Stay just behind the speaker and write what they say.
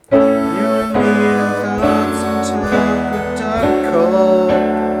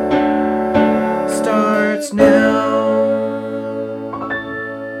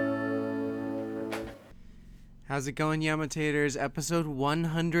it going, Yamitators? Episode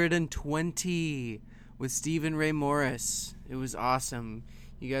 120 with Stephen Ray Morris. It was awesome.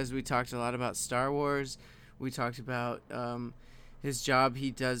 You guys, we talked a lot about Star Wars. We talked about his job.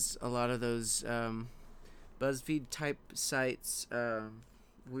 He does a lot of those BuzzFeed type sites.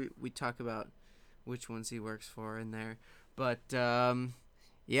 We talk about which ones he works for in there. But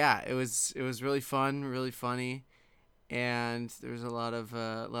yeah, it was really fun, really funny, and there was a lot of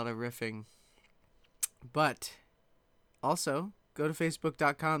riffing. But also, go to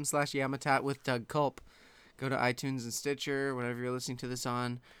facebook.com/Yamatat with Doug Culp. Go to iTunes and Stitcher, whatever you're listening to this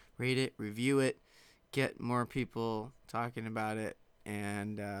on. Rate it, review it, get more people talking about it,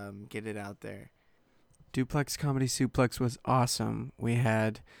 and get it out there. Duplex Comedy Suplex was awesome. We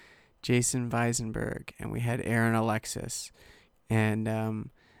had Jason Weisenberg, and we had Aaron Alexis,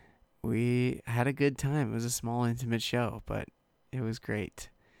 and we had a good time. It was a small, intimate show, but it was great.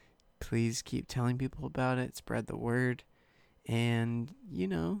 Please keep telling people about it, spread the word, and,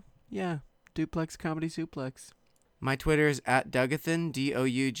 Duplex Comedy Suplex. My Twitter is @Dougathan,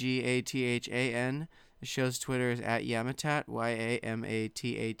 DOUGATHAN. The show's Twitter is @Yamatat,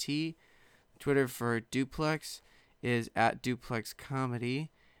 YAMATAT. Twitter for Duplex is @DuplexComedy,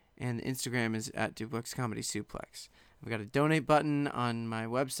 and the Instagram is @DuplexComedySuplex. I've got a donate button on my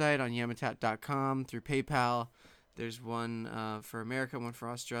website on yamatat.com through PayPal. There's one for America, one for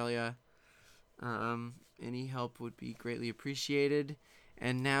Australia. Any help would be greatly appreciated.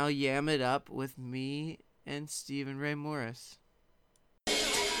 And now yam it up with me and Stephen Ray Morris.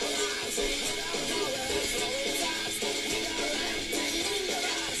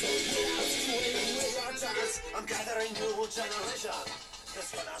 I'm gathering new generation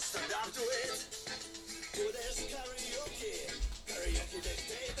that's gonna stand up to it. To this karaoke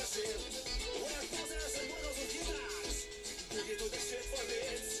dictatorship. Where posers and models with guitars boogie to the shit for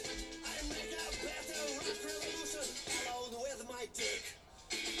bits. I make a better rock revolution alone with my dick.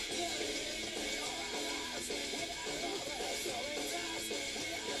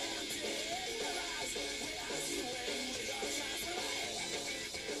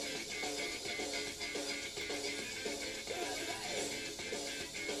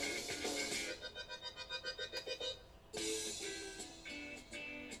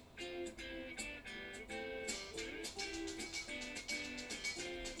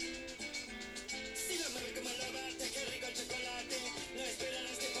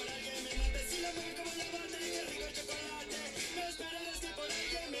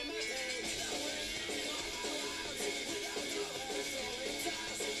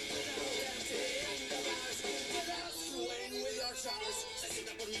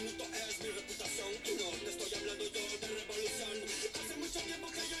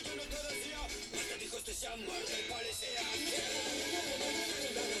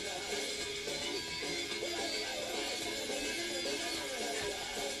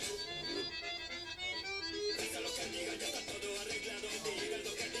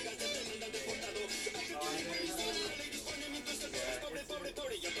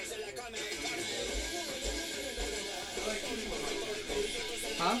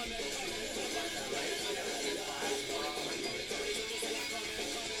 Huh?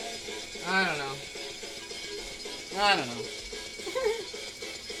 I don't know.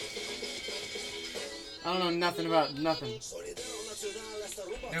 I don't know nothing about nothing.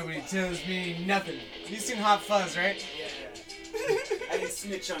 Nobody tells me nothing. You've seen Hot Fuzz, right? Yeah. I didn't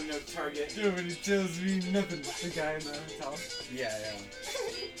snitch on no target. Nobody tells me nothing. The guy in the hotel. Yeah.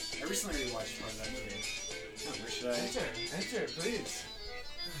 I recently rewatched part of that movie. Oh, where should I? Enter, please.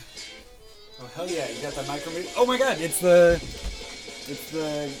 Oh hell yeah! You got the micro. Oh my god! It's the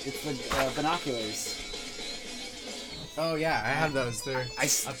binoculars. Oh yeah, I have those. They're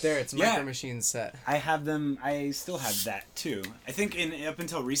up there. It's a Micro Machines set. I have them. I still have that too. I think up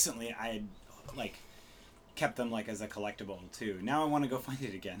until recently, I had kept them as a collectible too. Now I want to go find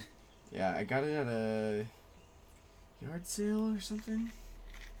it again. Yeah, I got it at a yard sale or something,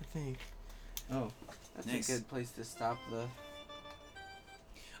 I think. Oh, that's nice. A good place to stop the...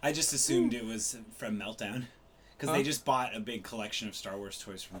 I just assumed it was from Meltdown. Because they just bought a big collection of Star Wars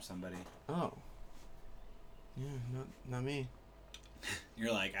toys from somebody. Oh. Yeah, not me.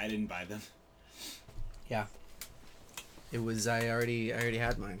 You're like, I didn't buy them. Yeah. It was, I already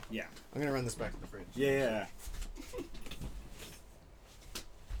had mine. Yeah. I'm going to run this back to the fridge. Yeah.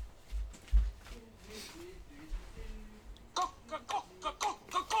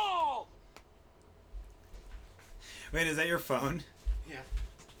 Wait, is that your phone? Yeah.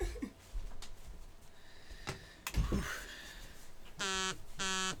 All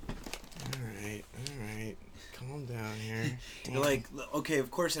right. Calm down here. You're like, okay,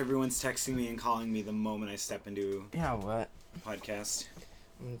 of course everyone's texting me and calling me the moment I step into Yeah, what? a podcast.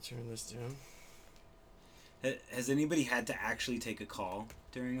 I'm gonna turn this down. Has anybody had to actually take a call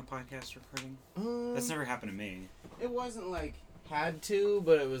during a podcast recording? That's never happened to me. It wasn't like had to,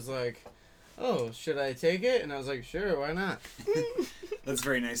 but it was like, oh, should I take it? And I was like, sure, why not? That's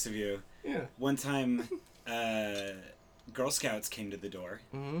very nice of you. Yeah. One time, Girl Scouts came to the door.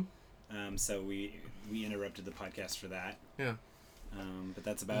 Mm-hmm. So we interrupted the podcast for that. Yeah. But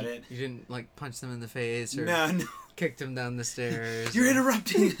that's about it. You didn't like punch them in the face or No. kicked them down the stairs. You're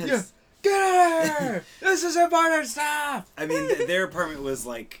interrupting us. Yeah. Get out of here! This is important stuff! I mean, their apartment was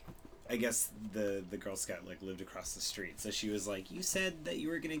like, I guess the Girl Scout like lived across the street. So she was like, you said that you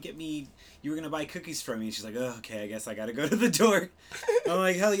were going to buy cookies from me. And she's like, oh, okay, I guess I got to go to the door. I'm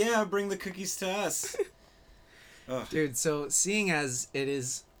like, hell yeah, bring the cookies to us. Ugh. Dude, so seeing as it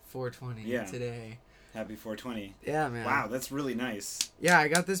is 420 Yeah. today. Happy 420. Yeah, man. Wow, that's really nice. Yeah, I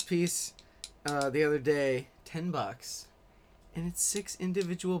got this piece the other day, $10. And it's 6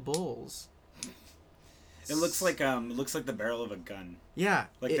 individual bowls. It looks like the barrel of a gun. Yeah.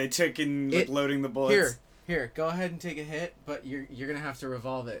 Like they took in like loading the bullets. Here, go ahead and take a hit, but you're gonna have to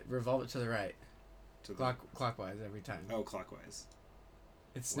revolve it to the right. Clockwise every time. Oh, clockwise.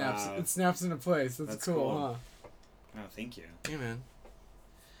 It snaps. Wow. It snaps into place. That's cool, huh? Oh, thank you. Yeah, man.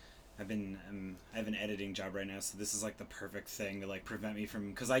 I have an editing job right now, so this is like the perfect thing to like prevent me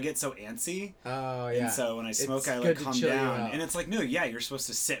from, because I get so antsy. Oh yeah. And so when I smoke, It's I good like to calm chill you down, out. and it's like, no, yeah, you're supposed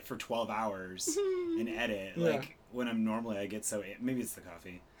to sit for 12 hours and edit. Yeah. Like when I'm normally, I get so maybe it's the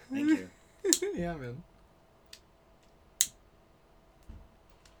coffee. Thank you. Yeah, man.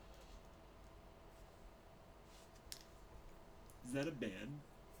 Is that a band?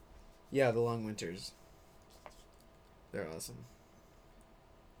 Yeah, the Long Winters. They're awesome.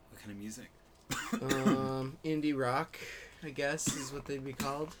 What kind of music? Indie rock, I guess, is what they'd be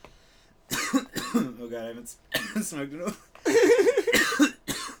called. Oh god, I haven't smoked enough.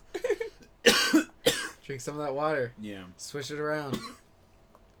 Drink some of that water. Yeah. Swish it around.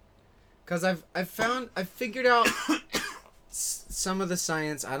 Cause I've figured out some of the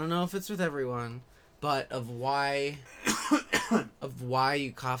science. I don't know if it's with everyone, but of why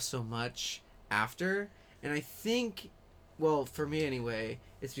you cough so much after. And I think, well, for me anyway,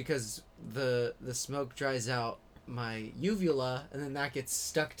 it's because the smoke dries out my uvula, and then that gets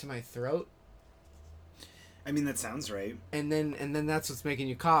stuck to my throat. I mean, that sounds right. And then that's what's making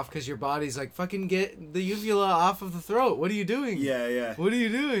you cough, because your body's like, fucking get the uvula off of the throat. What are you doing? Yeah. What are you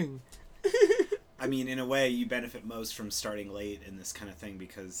doing? I mean, in a way, you benefit most from starting late in this kind of thing,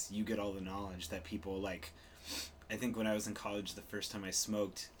 because you get all the knowledge that people, like, I think when I was in college the first time I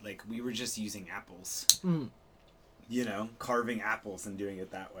smoked, like, we were just using apples. Mm. You know, carving apples and doing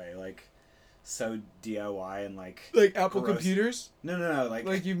it that way. Like, so DIY and, like Apple gross. computers? No,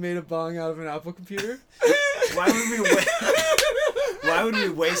 Like you made a bong out of an Apple computer? Why would we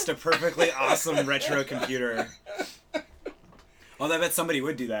waste a perfectly awesome retro computer? Although I bet somebody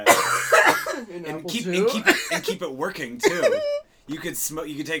would do that. and keep it working too. You could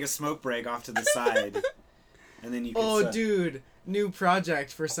take a smoke break off to the side, and then you could Oh, dude, new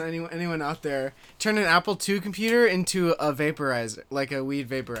project for anyone out there. Turn an Apple II computer into a vaporizer, like a weed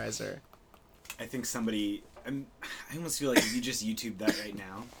vaporizer. I think somebody. I almost feel like if you just YouTube that right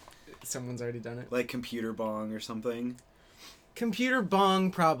now, Someone's already done it. like computer bong or something. Computer bong,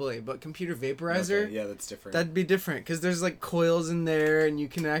 probably, but computer vaporizer? Okay, yeah, that's different. That'd be different, because there's, like, coils in there, and you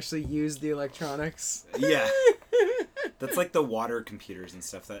can actually use the electronics. Yeah. That's like the water computers and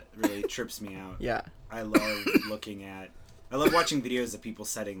stuff that really trips me out. Yeah. I love watching videos of people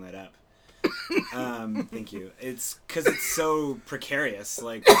setting that up. Thank you. It's because it's so precarious.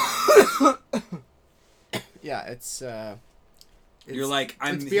 Like, Yeah, it's you're like,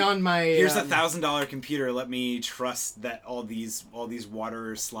 it's beyond my. Here's $1,000 computer. Let me trust that all these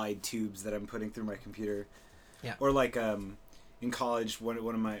water slide tubes that I'm putting through my computer. Yeah. Or like in college, one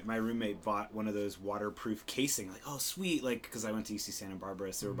of my roommate bought one of those waterproof casing. Like, oh sweet, like, because I went to UC Santa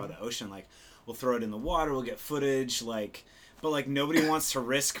Barbara, so we're by the ocean. Like, we'll throw it in the water, we'll get footage. Like, but like nobody wants to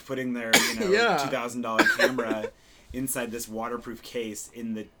risk putting their $2,000 camera inside this waterproof case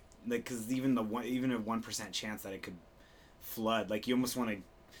in the because even a 1% chance that it could flood. Like, you almost want to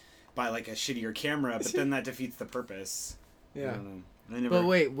buy like a shittier camera, but then that defeats the purpose. Yeah. I don't know. But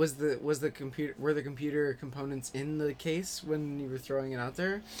wait, were the computer components in the case when you were throwing it out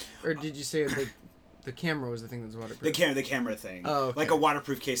there, or did you say The camera was the thing that was waterproof. The camera thing. Oh, okay. Like a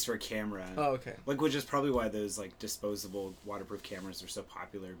waterproof case for a camera. Oh, okay. Like, which is probably why those like disposable waterproof cameras are so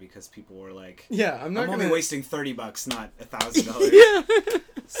popular, because people were like, yeah, I'm only wasting $30, not $1,000. Yeah.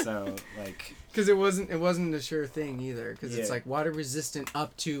 So like, because it wasn't a sure thing either, because it's Yeah. like water resistant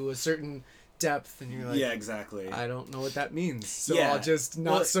up to a certain depth, and you're like, yeah, exactly. I don't know what that means, so Yeah. I'll just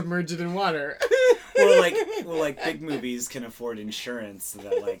not submerge it in water. well, like big movies can afford insurance, so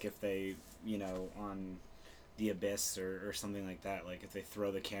that like if they, you know, on the abyss or something like that, like if they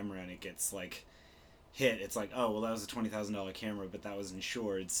throw the camera and it gets like hit, it's like, oh well, that was a $20,000 camera, but that was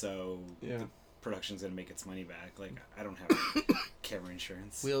insured, so Yeah. the production's gonna make its money back. Like, I don't have camera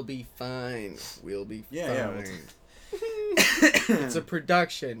insurance. We'll be fine. We'll be Yeah, fine. It's a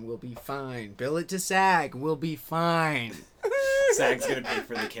production. We'll be fine. Bill it to SAG. We'll be fine. SAG's gonna pay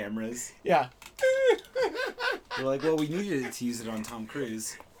for the cameras. Yeah. They're like, well, we needed it to use it on Tom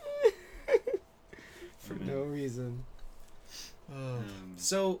Cruise. For no reason. Um,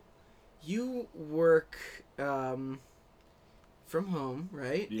 So, you work from home,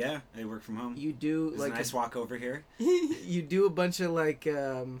 right? Yeah, I work from home. You do There's like a nice walk over here. you do a bunch of like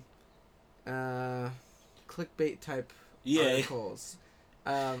clickbait type articles.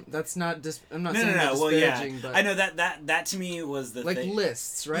 That's not I'm not saying that Well, yeah, disparaging, but I know that to me was the like thing.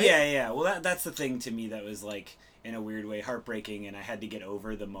 lists, right? Yeah. Well, that's the thing to me that was like in a weird way heartbreaking, and I had to get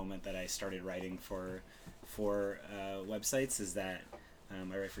over the moment that I started writing for websites. Is that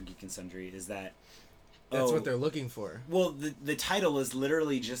I write for Geek and Sundry? Is that That's what they're looking for. Well, the title is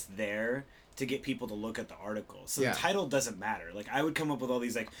literally just there to get people to look at the article. So Yeah. the title doesn't matter. Like, I would come up with all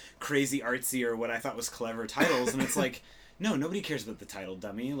these like crazy artsy or what I thought was clever titles, and it's like, no, nobody cares about the title,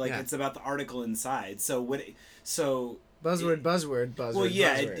 dummy. Like, Yeah. it's about the article inside. So Buzzword. well,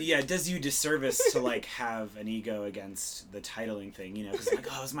 yeah, buzzword. it does you disservice to like have an ego against the titling thing, you know, because like,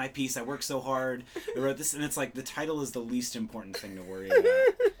 oh, it's my piece. I worked so hard. I wrote this, and it's like the title is the least important thing to worry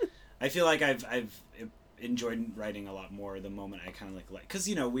about. I feel like I've enjoyed writing a lot more the moment I kind of like, because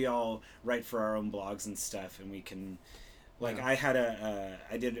you know, we all write for our own blogs and stuff, and we can. Like, Yeah. I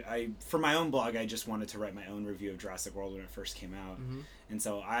had for my own blog, I just wanted to write my own review of Jurassic World when it first came out. Mm-hmm. And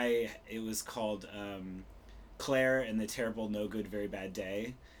so it was called Claire and the Terrible, No Good, Very Bad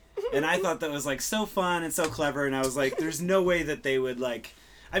Day. And I thought that was, like, so fun and so clever, and I was like, there's no way that they would, like,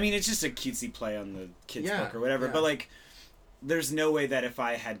 I mean, it's just a cutesy play on the kid's book or whatever, yeah. but, like, there's no way that if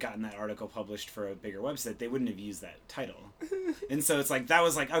I had gotten that article published for a bigger website, they wouldn't have used that title. And so it's like, that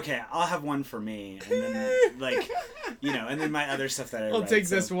was like, okay, I'll have one for me. And then, like, you know, and then my other stuff that I I'll write, take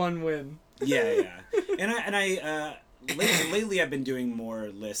so- this one win. Yeah. And I lately I've been doing more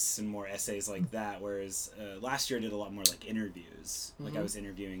lists and more essays like that, whereas last year I did a lot more, like, interviews. Like, I was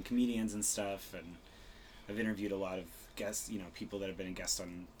interviewing comedians and stuff, and I've interviewed a lot of guests, you know, people that have been a guest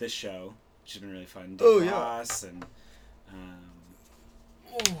on this show, which has been really fun. Dave Ross, and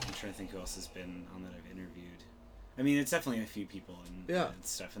I'm trying to think who else has been on that I've interviewed. I mean, it's definitely a few people and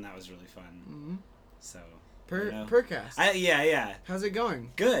stuff, and that was really fun. Mm-hmm. So Purrrcast. Yeah. How's it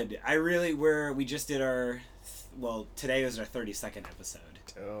going? Good. We just did our, today was our 32nd episode.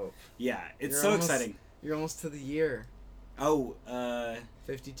 Oh, Yeah, it's You're so almost- exciting. you're almost to the year. Oh,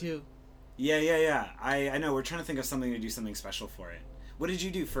 52. yeah. I know. We're trying to think of something to do something special for it. What did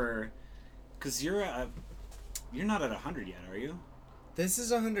you do for? Because you're not at 100 yet, are you? This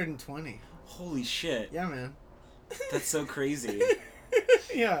is 120. Holy shit! Yeah, man. That's so crazy.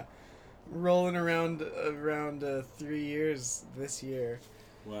 Yeah. Rolling around 3 years this year.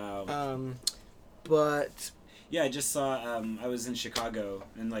 Wow. But Yeah, I just saw. I was in Chicago,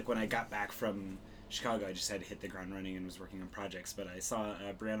 and like when I got back from Chicago, I just had to hit the ground running and was working on projects. But I saw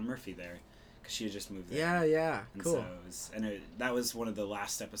Brianna Murphy there because she had just moved there. yeah, And cool. So that was one of the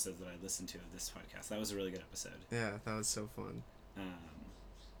last episodes that I listened to of this podcast. That was a really good episode. Yeah, that was so fun.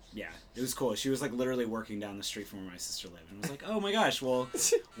 Yeah, it was cool. She was like literally working down the street from where my sister lived, and I was like, "Oh my gosh, well,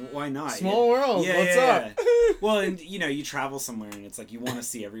 why not?" Small world. What's up? Well, and you know, you travel somewhere, and it's like you want to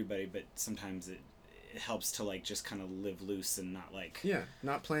see everybody, but sometimes it helps to like just kind of live loose and not like. Yeah,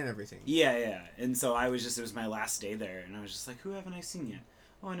 not plan everything. Yeah. And so it was my last day there, and I was just like, "Who haven't I seen yet?"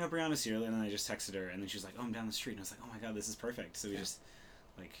 Oh, I know Brianna's here, and then I just texted her, and then she was like, "Oh, I'm down the street," and I was like, "Oh my god, this is perfect." So we just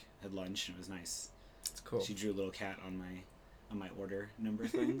like had lunch, and it was nice. It's cool. She drew a little cat on my order number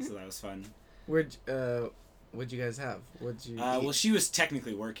thing, so that was fun. What'd you guys have? What'd you eat? Well, she was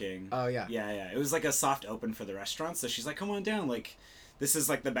technically working. Oh, yeah. Yeah. It was like a soft open for the restaurant, so she's like, "Come on down. Like, this is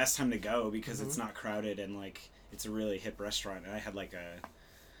like the best time to go because it's not crowded and like it's a really hip restaurant." And I had like a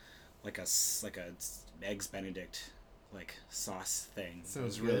eggs Benedict like sauce thing. Sounds it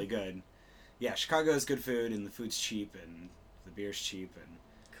was really good. Yeah, Chicago has good food and the food's cheap and the beer's cheap and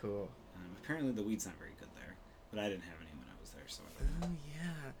Cool. Apparently the weed's not very good there, but I didn't have any when I was there, so I don't know. Oh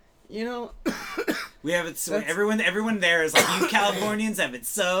yeah. You know, We have it. So everyone there is like, you Californians have it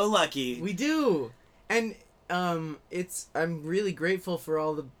so lucky. we do, and I'm really grateful for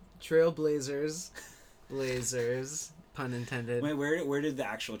all the trailblazers, pun intended. Wait, where did the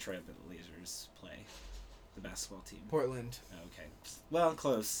actual Trailblazers play? The basketball team. Portland. Okay. Well,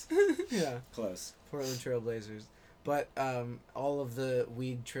 close. Yeah. Close. Portland Trailblazers, but all of the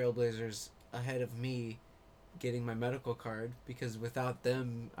weed trailblazers ahead of me getting my medical card, because without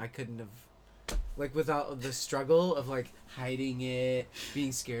them I couldn't have, like, without the struggle of like hiding it,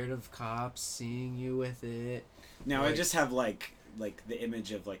 being scared of cops seeing you with it. Now like, I just have like the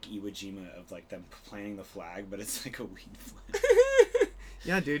image of like Iwo Jima of like them planting the flag, but it's like a weed flag.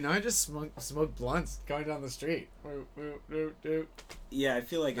 Yeah, dude. Now I just smoke blunts going down the street. Yeah, I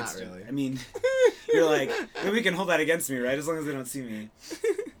feel like it's. Not really. I mean, you're like, maybe we can hold that against me, right? As long as they don't see me.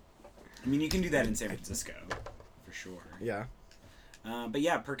 I mean, you can do that in San Francisco, for sure. Yeah. But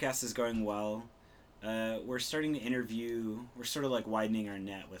yeah, Purrrcast is going well. We're starting to interview. We're sort of like widening our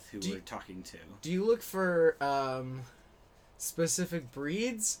net with who we're talking to. Do you look for specific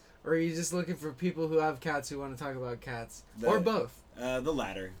breeds, or are you just looking for people who have cats who want to talk about cats, or both? The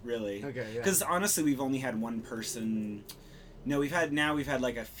latter, really. Okay, yeah. Because honestly, we've only had one person. No, we've had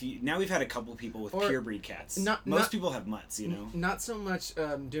like a few. Now we've had a couple people with pure breed cats. Most people have mutts, you know. Not so much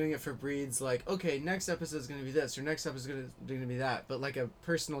doing it for breeds, like, okay, next episode is gonna be this, or next episode is gonna be that, but like a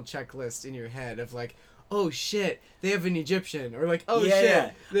personal checklist in your head of like, oh shit, they have an Egyptian, or like, oh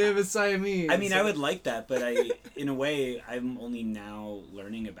shit, they have a Siamese. I mean, I would like that, but in a way, I'm only now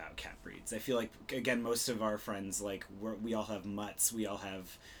learning about cat breeds. I feel like, again, most of our friends, like, we all have mutts. We all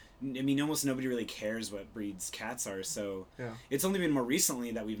have. I mean, almost nobody really cares what breeds cats are. So it's only been more recently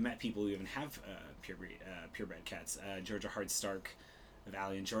that we've met people who even have purebred cats. Georgia Hart Stark of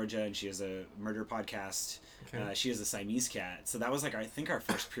Alien, Georgia, and she has a murder podcast. Okay. She has a Siamese cat. So that was like I think our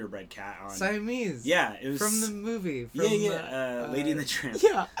first purebred cat on Siamese. Yeah, it was from the movie. From Lady and the Tramp.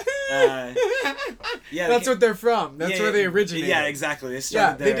 Yeah. Yeah, that's what they're from. That's where they originated. Yeah, exactly. They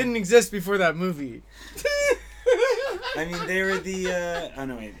started there. They didn't exist before that movie. I mean, they were the. Oh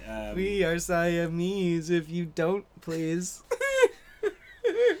no, wait. We are Siamese. If you don't, please.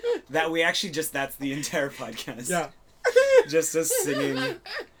 That we actually that's the entire podcast. Yeah. Just us singing.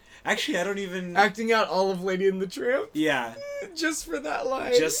 Actually, I don't even acting out all of Lady and the Tramp. Yeah. Just for that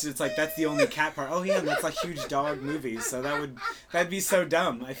line. It's like that's the only cat part. Oh yeah, that's a huge dog movie. So that'd be so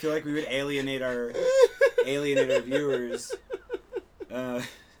dumb. I feel like we would alienate our viewers.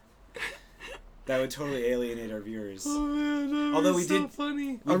 That would totally alienate our viewers. Oh man, although we so did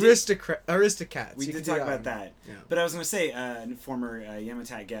funny. Aristocats. We did talk about that. Yeah. But I was gonna say, former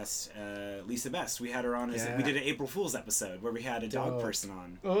Yamatat guest Lisa Best. We had her on as we did an April Fool's episode where we had a dog person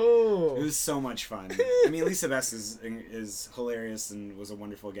on. Oh, it was so much fun. I mean, Lisa Best is hilarious and was a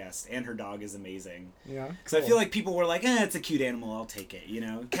wonderful guest, and her dog is amazing. Yeah. Because I feel like people were like, it's a cute animal, I'll take it. You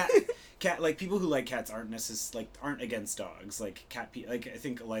know, cat like people who like cats aren't aren't against dogs. Like I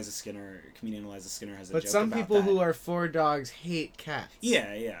think comedian Eliza Skinner has a joke about that. But some people who are for dogs hate cats.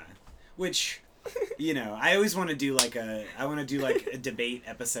 Yeah, yeah. Which, you know, I always want to do like a debate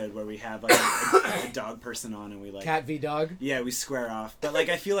episode where we have like a dog person on and we like cat v dog. Yeah, we square off. But like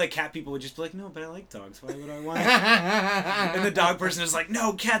I feel like cat people would just be like, no, but I like dogs. Why would I want? And the dog person is like,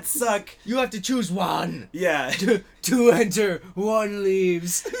 no, cats suck. You have to choose one. Yeah. Two enter, one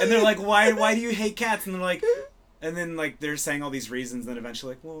leaves. And they're like, why do you hate cats? And they're like. And then, like, they're saying all these reasons, and then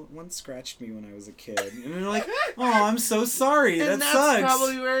eventually, like, well, one scratched me when I was a kid. And they're like, oh, I'm so sorry. That sucks. And that's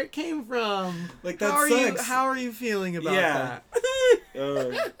probably where it came from. Like, that sucks. How are you feeling about that?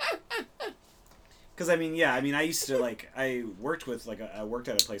 Because, I used to, like, I worked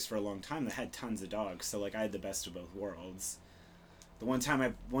at a place for a long time that had tons of dogs. So, like, I had the best of both worlds. The one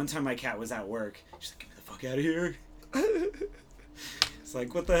time my cat was at work, she's like, get me the fuck out of here. It's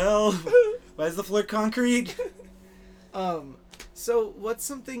like, what the hell? Why is the floor concrete? So what's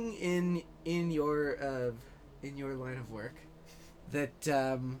something in your line of work that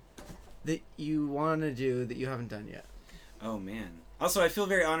that you want to do that you haven't done yet? Oh man. Also, I feel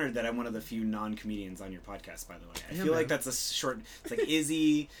very honored that I'm one of the few non-comedians on your podcast, by the way. I feel like that's a short... It's like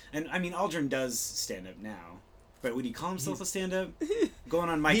Izzy... And, I mean, Aldrin does stand-up now. But would he call himself a stand-up? Going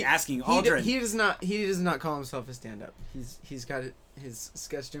on Mike asking Aldrin... He does not call himself a stand-up. He's got his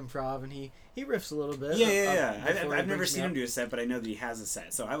sketched improv, and he riffs a little bit. Yeah. I've never seen him do a set, but I know that he has a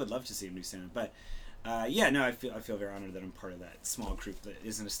set. So I would love to see him do stand-up. But, I feel very honored that I'm part of that small group that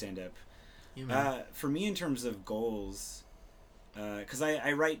isn't a stand-up. For me, in terms of goals... because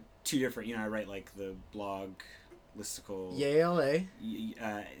I write two different, I write like the blog listicle. Yale, eh?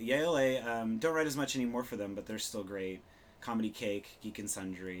 Yale, don't write as much anymore for them, but they're still great. Comedy Cake, Geek and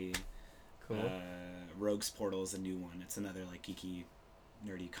Sundry. Cool. Rogues Portal is a new one. It's another like geeky,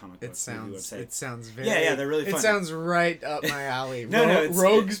 nerdy comic book movie website. It sounds very... Yeah, they're really fun. It sounds right up my alley. No, it's...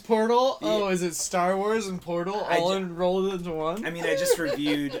 Rogues Portal? Oh, is it Star Wars and Portal all enrolled into one? I mean, I just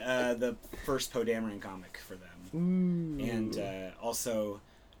reviewed the first Poe Dameron comic for them. Ooh. And also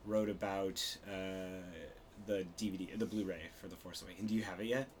wrote about the DVD, the Blu-ray for The Force Awakens. Do you have it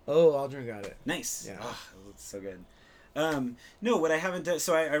yet? Oh, Aldrin got it. Nice. Yeah. Oh, it's so good. No, what I haven't done...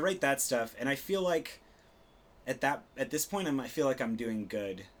 So I write that stuff, and I feel like at this point, I feel like I'm doing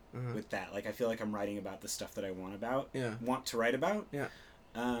good with that. Like, I feel like I'm writing about the stuff that I want to write about. Yeah.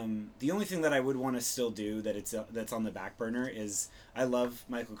 The only thing that I would want to still do that's on the back burner is I love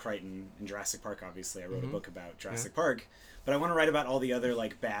Michael Crichton in Jurassic Park. Obviously, I wrote a book about Jurassic Park, but I want to write about all the other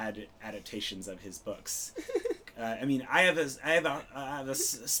like bad adaptations of his books. I mean, I have a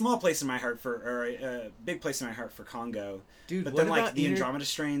small place in my heart or a big place in my heart for Congo. Dude, but then like the Andromeda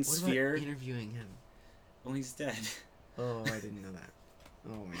Strain, what Sphere. About interviewing him? Well, he's dead. Oh, I didn't know that.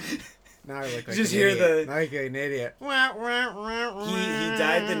 Oh man. Now I look like Just an hear idiot. the... Like an idiot. He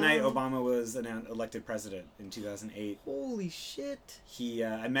died the night Obama was elected president in 2008. Holy shit.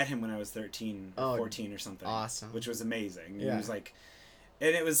 I met him when I was 13 or 14 or something. Awesome. Which was amazing. Yeah. He was like...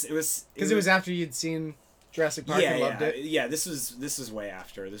 And it was... Because it was after you'd seen Jurassic Park and loved it? Yeah, this was way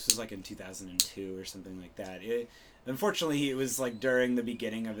after. This was like in 2002 or something like that. Unfortunately, it was like during the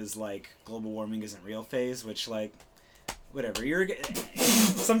beginning of his like global warming isn't real phase, which like... Whatever.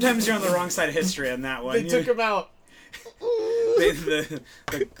 Sometimes you're on the wrong side of history on that one. They took him out. The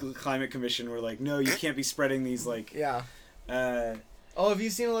Climate Commission were like, no, you can't be spreading these like... Yeah. Oh, have you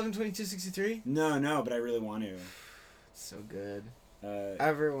seen 11/22/63? No, but I really want to. So good.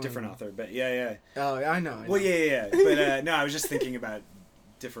 Everyone... Different author, but yeah. Oh, I know. Well, yeah. But no, I was just thinking about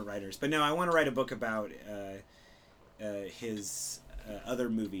different writers. But no, I want to write a book about his other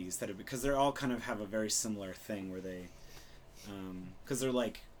movies because they're all kind of have a very similar thing where they... because they're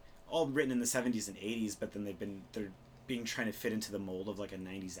like all written in the 70s and 80s, but then they're being trying to fit into the mold of like a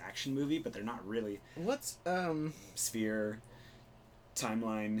 90s action movie, but they're not really. What's Sphere,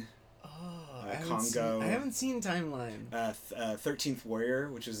 Timeline, Congo. I haven't seen Timeline. 13th Warrior,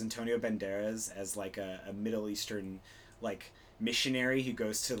 which is Antonio Banderas as like a Middle Eastern like missionary who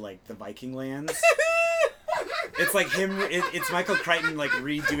goes to like the Viking lands. It's like him. It's Michael Crichton like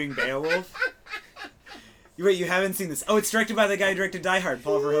redoing Beowulf. Wait, you haven't seen this? Oh, it's directed by the guy who directed Die Hard,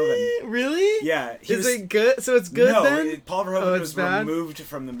 Paul Verhoeven. Really? Yeah. Is it good? So it's good then? No, Paul Verhoeven was bad? removed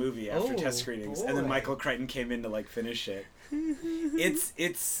from the movie after test screenings, and then boy. Michael Crichton came in to like finish it.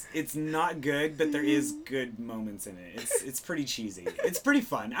 It's not good, but there is good moments in it. It's pretty cheesy. It's pretty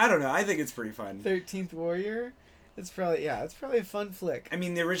fun. I don't know. I think it's pretty fun. 13th Warrior? It's probably a fun flick. I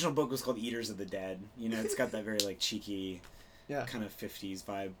mean, the original book was called Eaters of the Dead. You know, it's got that very like cheeky... Yeah. Kind of 50s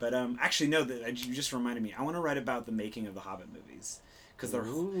vibe. But actually, no, you just reminded me. I want to write about the making of the Hobbit movies. Because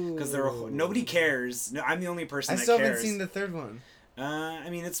they're nobody cares. No, I'm the only person that cares. I still haven't seen the third one. I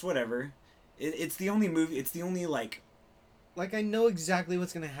mean, it's whatever. It's the only movie. It's the only, like... Like, I know exactly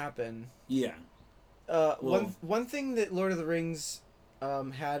what's going to happen. Yeah. One thing that Lord of the Rings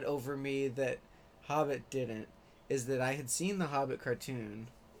had over me that Hobbit didn't is that I had seen the Hobbit cartoon.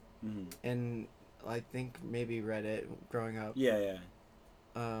 Mm-hmm. And... I think maybe read it growing up. Yeah.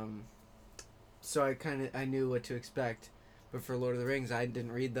 So I knew what to expect, but for Lord of the Rings, I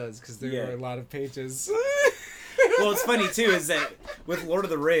didn't read those because there were a lot of pages. Well, it's funny too is that with Lord of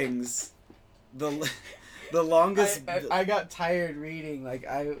the Rings, the longest I got tired reading. Like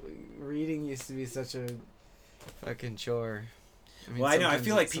reading used to be such a fucking chore. I mean, well, I know. I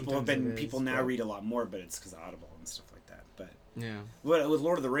feel like people now read a lot more, but it's because of Audible and stuff like that. But yeah, with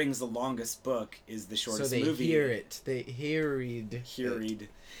Lord of the Rings, the longest book is the shortest movie. So they hear it. They hear-read.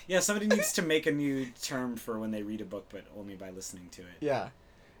 Yeah, somebody needs to make a new term for when they read a book, but only by listening to it. Yeah,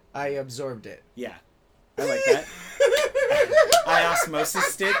 I absorbed it. Yeah, I like that. I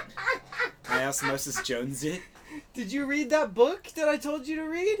osmosis it. I osmosis Jones it. Did you read that book that I told you to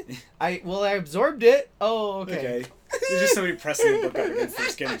read? I absorbed it. Oh, okay. There's just somebody pressing a book up against their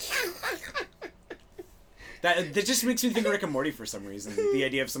skin. That just makes me think of Rick and Morty for some reason. The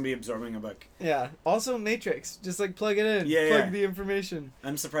idea of somebody absorbing a book. Yeah. Also Matrix. Just like plug it in. Yeah. Plug the information.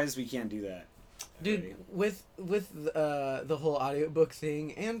 I'm surprised we can't do that. Dude, with the whole audiobook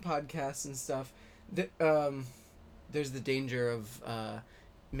thing and podcasts and stuff, there's the danger of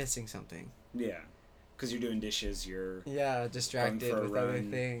missing something. Yeah. Because you're doing dishes, you're... Yeah, distracted with other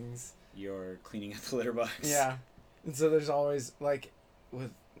things. You're cleaning up the litter box. Yeah. And so there's always, like...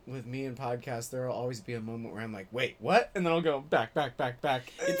 with me and podcasts, there will always be a moment where I'm like, wait, what? And then I'll go back.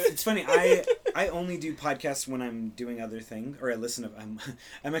 It's funny. I only do podcasts when I'm doing other things, or I listen to.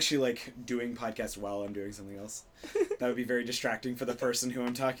 I'm actually like doing podcasts while I'm doing something else. That would be very distracting for the person who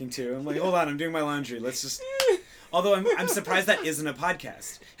I'm talking to. I'm like, hold on, I'm doing my laundry. Let's just. Although I'm surprised that isn't a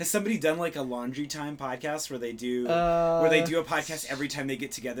podcast. Has somebody done like a laundry time podcast where they do a podcast every time they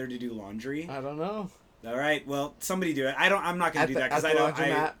get together to do laundry? I don't know. All right, well, somebody do it. I'm not gonna do that because I don't.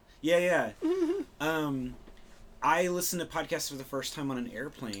 Yeah. I listened to podcasts for the first time on an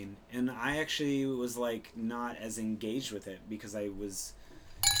airplane, and I actually was like not as engaged with it because it was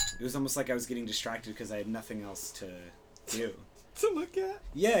almost like I was getting distracted because I had nothing else to do. To look at?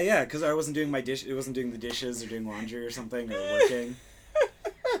 Yeah, because I wasn't doing it wasn't doing the dishes or doing laundry or something or working.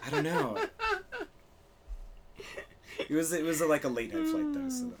 I don't know. It was like a late night flight though,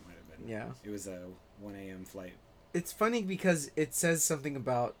 so that might have been. Yeah. It was a 1 a.m. flight. It's funny because it says something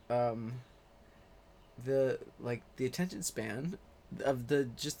about the attention span of the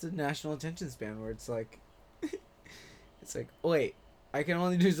national attention span, where it's like wait, I can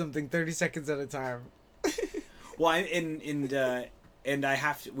only do something 30 seconds at a time. Well, we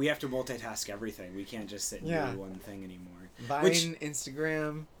have to multitask everything. We can't just sit and do one thing anymore. Vine,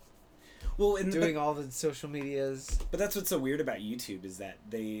 Instagram. Well, doing all the social medias. But that's what's so weird about YouTube is that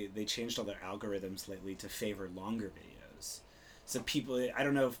they changed all their algorithms lately to favor longer videos. So people, I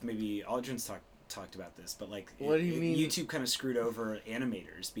don't know if maybe Aldrin's talked about this, but like, what do you mean? YouTube kind of screwed over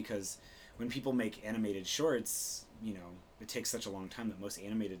animators because when people make animated shorts, you know, it takes such a long time that most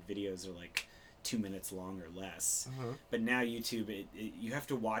animated videos are like 2 minutes long or less. But now YouTube, you have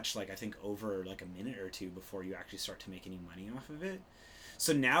to watch like I think over like a minute or two before you actually start to make any money off of it.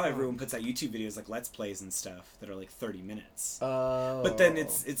 So now everyone puts out YouTube videos like Let's Plays and stuff that are like 30 minutes. But then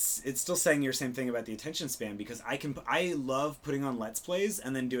it's still saying your same thing about the attention span because I love putting on Let's Plays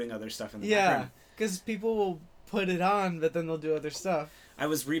and then doing other stuff in the background. Yeah, because people will put it on, but then they'll do other stuff. I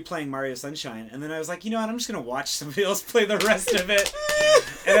was replaying Mario Sunshine, and then I was like, you know what, I'm just going to watch somebody else play the rest of it.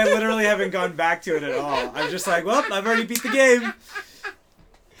 And I literally haven't gone back to it at all. I'm just like, well, I've already beat the game.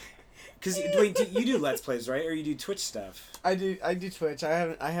 Because, wait, you do Let's Plays, right? Or you do Twitch stuff? I do Twitch. I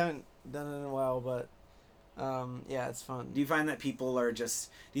haven't done it in a while, but yeah, it's fun. Do you find that people are just...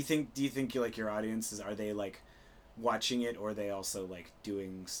 Do you think you like your audiences, are they like watching it, or are they also like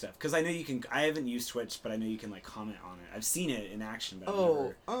doing stuff? Because I know you can... I haven't used Twitch, but I know you can like comment on it. I've seen it in action, but I've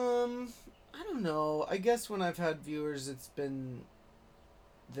never... I don't know. I guess when I've had viewers, it's been...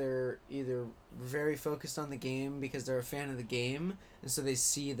 They're either very focused on the game because they're a fan of the game, and so they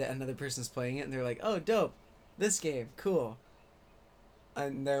see that another person's playing it, and they're like, oh, dope, this game, cool.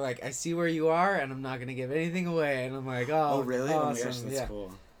 And they're like, I see where you are, and I'm not going to give anything away. And I'm like, oh, really? Awesome. Oh my gosh, that's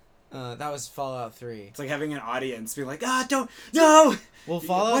cool. That was Fallout 3. It's like having an audience being like, don't, no! Well,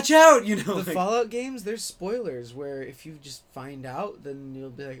 Fallout... Watch out, you know? The like, Fallout games, there's spoilers, where if you just find out, then you'll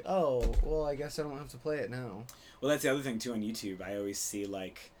be like, oh, well, I guess I don't have to play it now. Well, that's the other thing, too, on YouTube. I always see,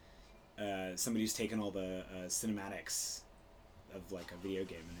 like, somebody who's taken all the cinematics of, like, a video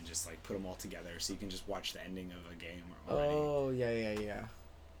game and then just, like, put them all together so you can just watch the ending of a game already. Oh, yeah.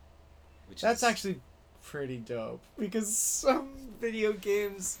 That's actually pretty dope. Because some video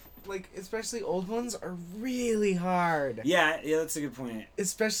games, like, especially old ones, are really hard. Yeah, that's a good point.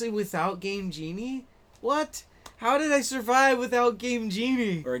 Especially without Game Genie? What? How did I survive without Game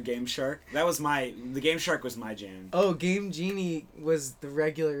Genie? Or a Game Shark? The Game Shark was my jam. Oh, Game Genie was the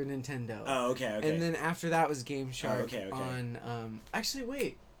regular Nintendo. Oh, okay. And then after that was Game Shark. Oh, okay. On, actually,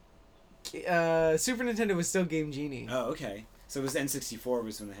 wait. Super Nintendo was still Game Genie. Oh, okay. So it was N64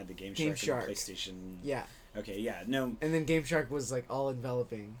 was when they had the Game Shark. And the PlayStation. Yeah. Okay, yeah, no. And then Game Shark was, like, all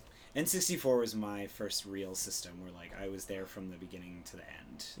enveloping. N64 was my first real system where, like, I was there from the beginning to the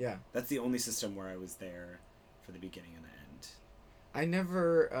end. Yeah. That's the only system where I was there for the beginning and the end. I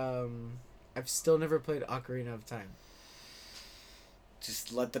never, I've still never played Ocarina of Time.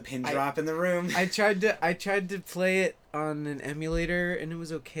 Just let the pin drop in the room. I tried to play it on an emulator, and it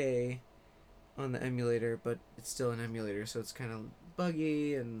was okay on the emulator, but it's still an emulator, so it's kind of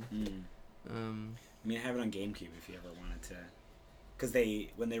buggy, and, I mean, I have it on GameCube if you ever wanted to. Because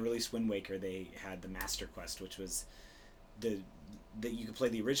when they released Wind Waker, they had the Master Quest, which was that you could play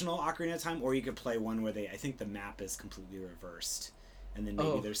the original Ocarina of Time, or you could play one where I think the map is completely reversed, and then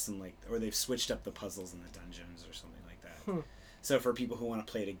maybe there's some or they've switched up the puzzles in the dungeons or something like that. So for people who want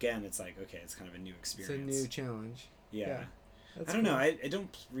to play it again, it's like, okay, it's kind of a new experience. It's a new challenge. Yeah. I don't know. I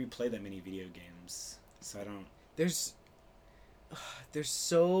don't replay that many video games, so I don't. There's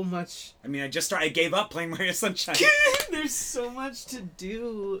so much. I mean, I gave up playing Mario Sunshine. There's so much to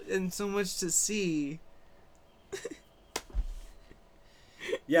do and so much to see.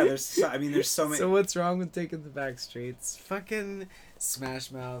 Yeah, there's so many. So what's wrong with taking the back streets? Fucking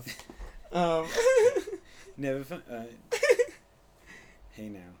Smash Mouth. Um, Never fun. Hey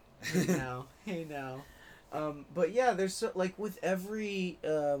now. hey now. But yeah, there's so, like with every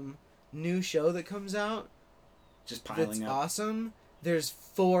new show that comes out Just that's piling up. awesome, there's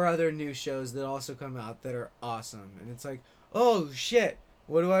 4 other new shows that also come out that are awesome. And it's like, oh shit,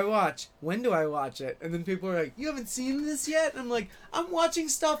 what do I watch? When do I watch it? And then people are like, you haven't seen this yet? And I'm like, I'm watching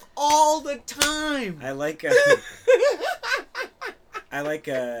stuff all the time. I like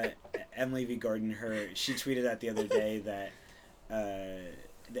Emily V. Gordon. She tweeted out the other day that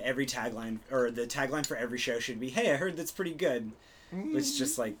the tagline for every show should be, "Hey, I heard that's pretty good," which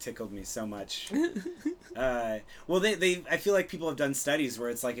just like tickled me so much. Well, I feel like people have done studies where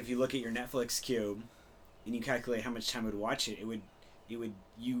it's like if you look at your Netflix queue and you calculate how much time it would watch it,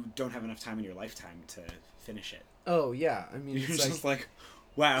 you don't have enough time in your lifetime to finish it. Oh yeah, I mean, You're it's just like,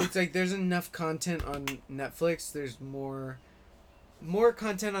 wow. It's like there's enough content on Netflix. There's more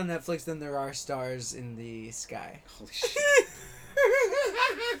content on Netflix than there are stars in the sky. Holy shit.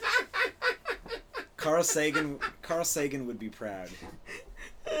 Carl Sagan would be proud.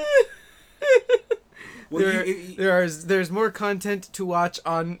 Well, there's more content to watch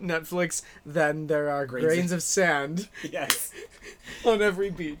on Netflix than there are grains of sand. Yes. On every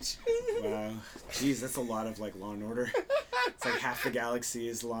beach. Wow. Jeez, that's a lot of like Law and Order. It's like half the galaxy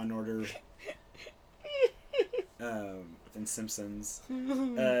is Law and Order. And Simpsons.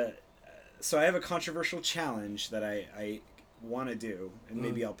 So I have a controversial challenge that I want to do, and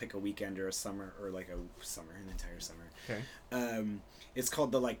maybe I'll pick a weekend or a summer, or like an entire summer. Okay. It's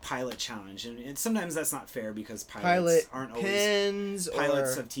called the like pilot challenge, and sometimes that's not fair because pilots aren't always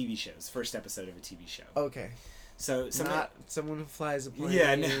pilots of TV shows. First episode of a TV show. Okay. So not someone who flies a plane.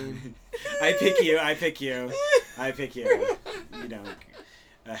 Yeah, no. I pick you. You know,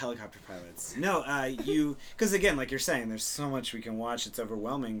 helicopter pilots. No, because again, like you're saying, there's so much we can watch. It's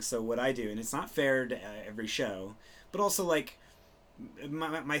overwhelming. So what I do, and it's not fair to every show, but also like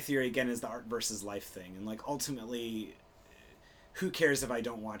my theory again is the art versus life thing, and like ultimately, who cares if I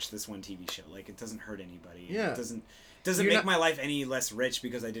don't watch this one TV show? Like it doesn't hurt anybody. Yeah. It doesn't make my life any less rich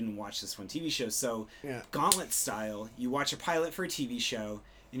because I didn't watch this one TV show. So Gauntlet style, you watch a pilot for a TV show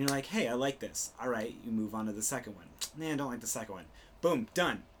and you're like, hey, I like this. All right, you move on to the second one. Man, I don't like the second one. Boom,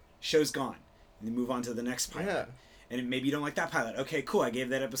 done. Show's gone. And you move on to the next pilot. Yeah. And maybe you don't like that pilot. Okay, cool. I gave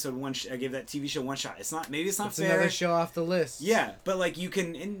that episode I gave that TV show one shot. It's not fair. It's another show off the list. Yeah, but like you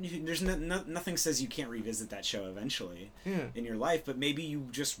can. And there's nothing says you can't revisit that show eventually in your life. But maybe you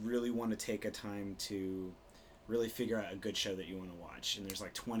just really want to take a time to really figure out a good show that you want to watch. And there's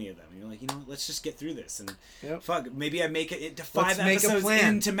like 20 of them. And you're like, you know what? Let's just get through this. And fuck, maybe I make it into 5 episodes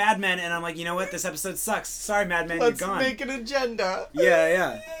into Mad Men. And I'm like, you know what? This episode sucks. Sorry, Mad Men, you're gone. Let's make an agenda.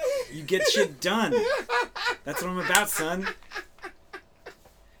 Yeah. You get shit done. That's what I'm about, son.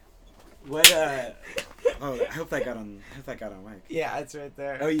 What, oh, I hope that got on mic. Yeah, it's right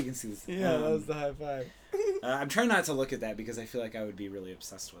there. Oh, you can see this. Yeah, that was the high five. I'm trying not to look at that because I feel like I would be really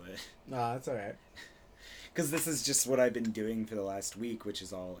obsessed with it. Nah, that's alright. Because this is just what I've been doing for the last week, which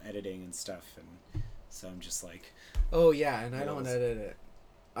is all editing and stuff, and so I'm just like... Oh, yeah, and I don't edit it.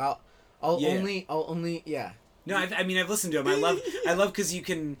 I'll only... No, I've listened to them. I love because you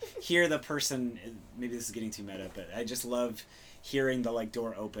can hear the person. Maybe this is getting too meta, but I just love hearing the like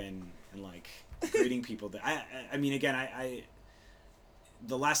door open and like greeting people. That I mean, again,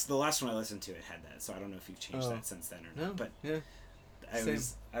 the last one I listened to it had that, so I don't know if you've changed that since then or not. But yeah, I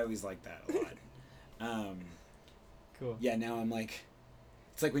always like that a lot. Cool. Yeah, now I'm like,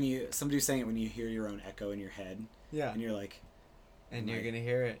 it's like when somebody was saying it when you hear your own echo in your head. Yeah. And you're like, and you're gonna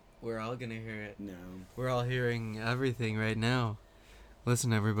hear it. We're all gonna hear it. No. We're all hearing everything right now.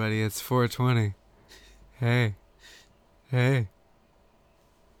 Listen, everybody, it's 4:20. Hey. Hey.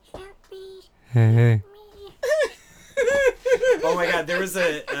 Help me. Hey. Oh my God, there was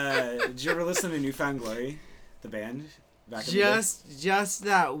did you ever listen to New Found Glory, the band? Back in the day? Just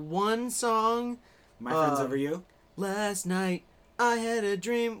that one song. My Friends Over You? Last night, I had a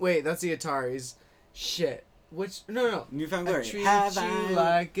dream. Wait, that's the Ataris. Shit. Which no New Found Glory. Treat you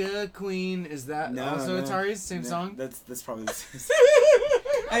like a queen. Is that also Atari's same song? That's probably the same song.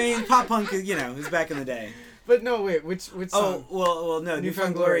 I mean, pop punk, is back in the day. But no, wait, which song? Oh well, no, New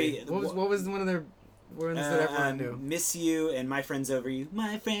Found Glory. What was one of their ones that everyone knew? Miss You and My Friends Over You.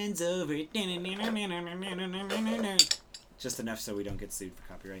 My Friends Over. Just enough so we don't get sued for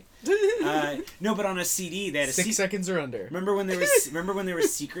copyright. No, but on a CD they had 6 seconds or under. Remember when there were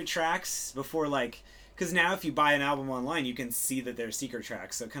secret tracks before like. Because now if you buy an album online, you can see that they're secret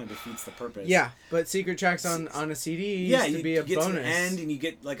tracks, so it kind of defeats the purpose. Yeah, but secret tracks on a CD Yeah, used to be a get bonus. to the end and you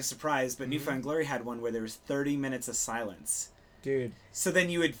get like a surprise, but New Found Glory had one where there was 30 minutes of silence. Dude. So then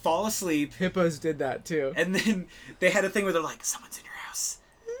you would fall asleep. Hippos did that too. And then they had a thing where they're like, someone's in your house.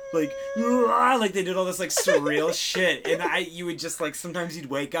 Like they did all this like surreal shit. And you would just like, sometimes you'd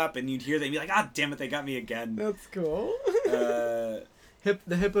wake up and you'd hear them and be like, ah, damn it, they got me again. That's cool.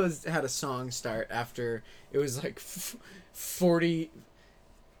 The Hippos had a song start after it was like 40,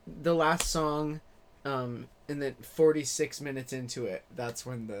 the last song, and then 46 minutes into it, that's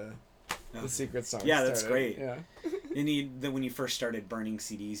when the secret song started. That's great. Yeah. And when you first started burning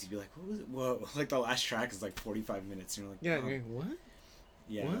CDs, you'd be like, what was it? Whoa. Like the last track is like 45 minutes. And you're like, yeah, oh. you're like, what?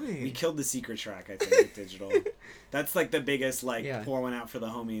 Yeah. Why? We killed the secret track, I think, with digital. That's like the biggest, like, pour one out for the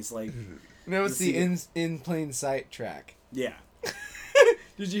homies. Like, now it's the in plain sight track. Yeah.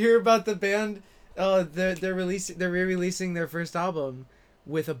 Did you hear about the band? They're re-releasing their first album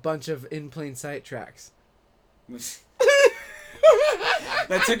with a bunch of in plain sight tracks.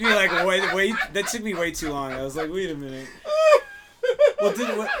 That took me like that took me way too long. I was like, wait a minute. Well,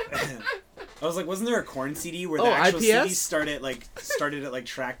 I was like, wasn't there a Korn CD where the actual IPS? CD started at like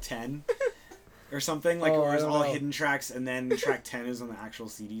track 10 or something? Like where it was all hidden tracks and then track 10 is when the actual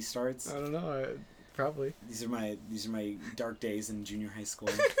CD starts. I don't know. Probably. These are my dark days in junior high school.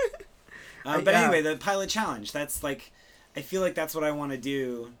 But anyway, the pilot challenge. That's like, I feel like that's what I want to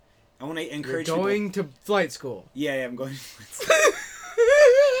do. I want to encourage You're going to flight school. Yeah, I'm going to flight school.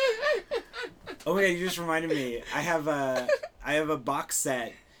 Oh my god, you just reminded me. I have a box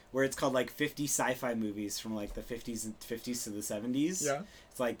set where it's called like 50 sci-fi movies from like the 50s to the 70s. Yeah.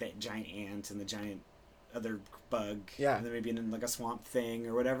 It's like that giant ant and the giant other bug. Yeah. And then maybe in like a swamp thing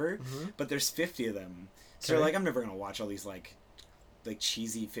or whatever. Mm-hmm. But there's 50 of them. So like I'm never gonna watch all these like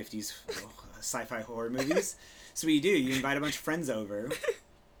cheesy 50s sci-fi horror movies. So what you do, you invite a bunch of friends over.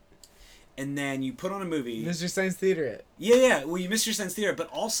 And then you put on a movie. Mr. Science Theater it. Yeah. Well, you Mr. Science Theater, but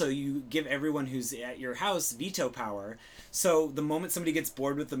also you give everyone who's at your house veto power. So the moment somebody gets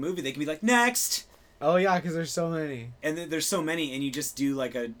bored with the movie, they can be like, next! Oh, yeah, because there's so many. And there's so many, and you just do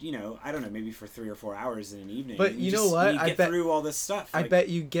like a, I don't know, maybe for 3 or 4 hours in an evening. But you know what? You get through all this stuff. I bet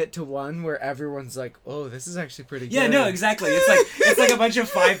you get to one where everyone's like, oh, this is actually pretty good. Yeah, no, exactly. It's like a bunch of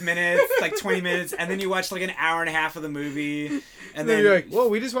 5 minutes, like 20 minutes, and then you watch like an hour and a half of the movie. And then you're like, whoa,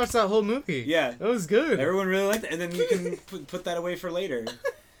 we just watched that whole movie. Yeah. That was good. Everyone really liked it. And then you can put that away for later.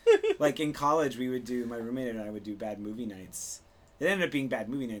 Like in college, my roommate and I would do bad movie nights. It ended up being bad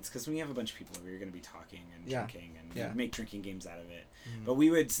movie nights because when you have a bunch of people over, you're going to be talking and drinking and make drinking games out of it. Mm-hmm. But we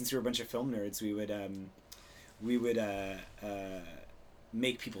would, since we were a bunch of film nerds, we would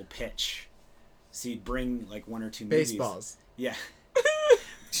make people pitch. So you'd bring like 1 or 2 movies. Baseballs. Yeah.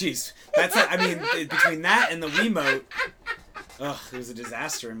 Jeez. That's like, I mean, between that and the Wiimote, it was a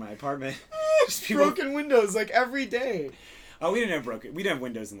disaster in my apartment. Just broken windows like every day. Oh, we didn't have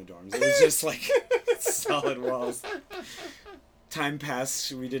windows in the dorms. It was just like solid walls. Time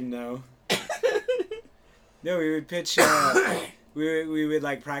passed, we didn't know. No, we would pitch. We would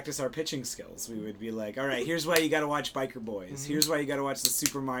like practice our pitching skills. We would be like, all right, here's why you got to watch Biker Boys. Mm-hmm. Here's why you got to watch the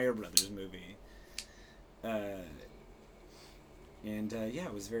Super Mario Brothers movie.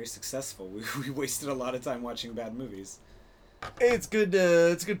 It was very successful. We wasted a lot of time watching bad movies. It's good.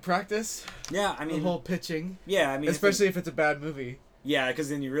 It's good practice. Yeah, I mean the whole pitching. Yeah, I mean, especially if it's a bad movie. Yeah, because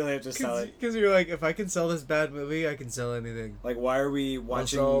then you really have to sell it. Because you're like, if I can sell this bad movie, I can sell anything. Like, why are we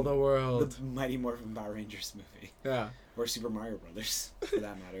watching I'll sell the world? The Mighty Morphin Power Rangers movie? Yeah. Or Super Mario Brothers, for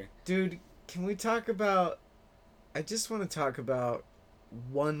that matter. Dude, can we talk about... I just want to talk about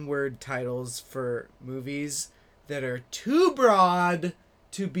one-word titles for movies that are too broad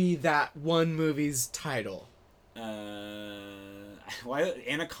to be that one movie's title. Why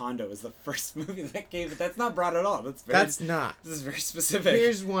Anaconda was the first movie that came, but that's not broad at all. That's not. This is very specific.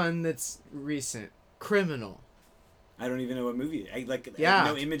 Here's one that's recent. Criminal. I don't even know what movie.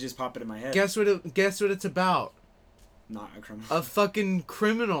 No images pop into my head. Guess what it's about? Not a criminal. A fucking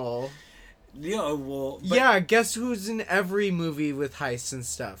criminal. Yeah, well... Yeah, guess who's in every movie with heists and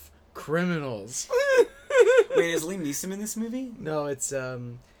stuff? Criminals. Wait, is Liam Neeson in this movie? No, it's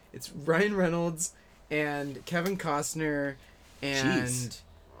Ryan Reynolds and Kevin Costner and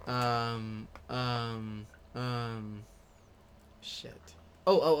shit.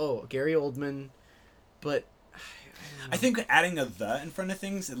 Oh, Gary Oldman, but I think adding a "the" in front of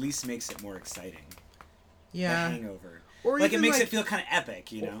things at least makes it more exciting. Yeah. The Hangover. Or like even it makes it feel kind of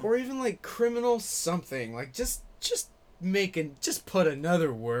epic, you know. Or even like criminal something. Like just put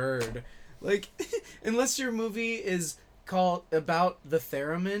another word. Like unless your movie is called about the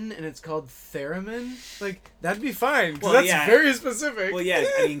theremin and it's called theremin, like that'd be fine. 'Cause Well, that's yeah. very specific. Well, yeah,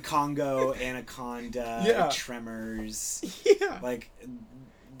 I mean, Congo, Anaconda, Yeah. Tremors, Yeah. like,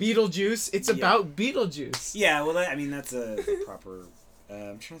 Beetlejuice. It's Yeah. about Beetlejuice. yeah, well, I mean, that's a proper,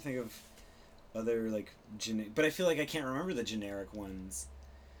 I'm trying to think of other, like, but I feel like I can't remember the generic ones.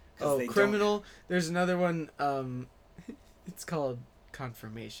 'Cause Oh, they don't- Criminal. There's another one. It's called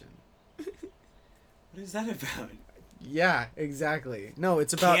Confirmation. What is that about? Yeah, exactly. No,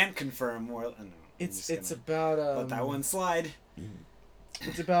 it's about. Can't confirm more. No, It's about. let that one slide.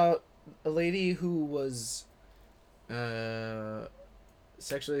 It's about a lady who was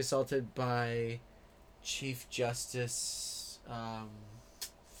sexually assaulted by Chief Justice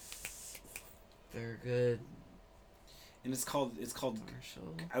they're good And it's called.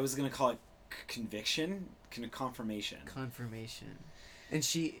 Marshall I was gonna call it conviction, confirmation. Confirmation.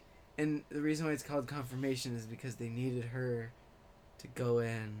 And the reason why it's called Confirmation is because they needed her to go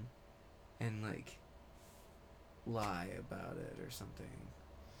in and like lie about it or something.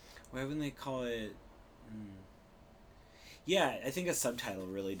 Why wouldn't they call it? Yeah, I think a subtitle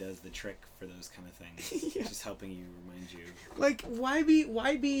really does the trick for those kind of things. Yeah. Just helping you remind you. Like, why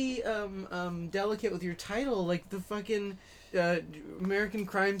be delicate with your title? Like the fucking American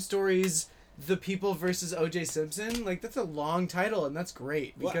Crime Stories, The People versus O.J. Simpson. Like that's a long title, and that's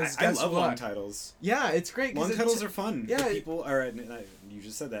great because I guess love what? long titles. Yeah, it's great. 'Cause Long titles are fun. Yeah. The people are. You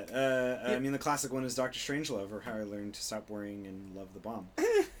just said that. I mean, the classic one is Dr. Strangelove, or How I Learned to Stop Worrying and Love the Bomb.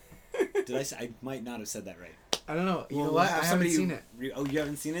 Did I say? I might not have said that right. I don't know. You Well, know we'll what? have I haven't somebody seen it. Oh, you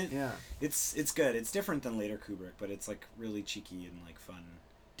haven't seen it? Yeah, It's good. It's different than later Kubrick, but it's like really cheeky and like fun.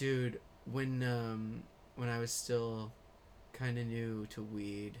 dude. When I was still kind of new to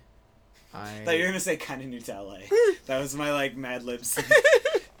weed, I thought you were gonna say kind of new to LA. That was my like Mad Libs.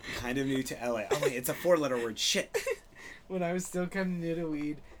 Kind of new to LA. Oh wait, it's a 4-letter word. Shit. when I was still kind of new to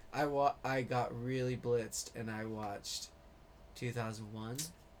weed, I got really blitzed and I watched 2001.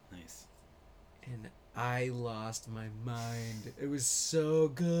 Nice. And I lost my mind. It was so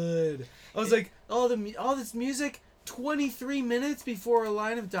good. I was like, all this music, 23 minutes before a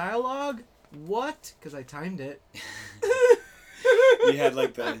line of dialogue? What? Because I timed it. You had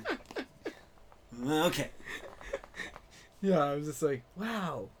like the. Okay. Yeah, I was just like,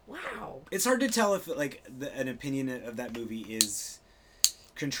 wow. It's hard to tell if like an opinion of that movie is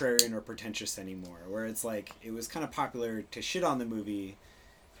contrarian or pretentious anymore. Where it's like it was kind of popular to shit on the movie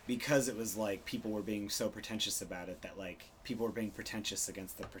because it was like people were being so pretentious about it that like people were being pretentious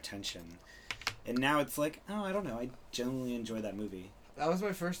against the pretension. And now it's like, oh, I don't know. I genuinely enjoy that movie. That was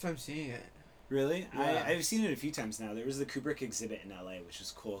my first time seeing it. Really? Yeah. I've seen it a few times now. There was the Kubrick exhibit in LA, which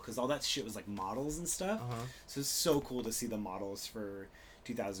was cool because all that shit was like models and stuff. Uh-huh. So it's so cool to see the models for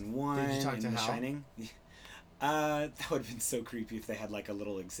 2001 Did you talk and to The Hal? Shining. That would have been so creepy if they had like a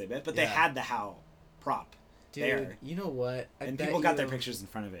little exhibit, but they Yeah. had the Hal prop Dude, there. you know what? And people got their pictures in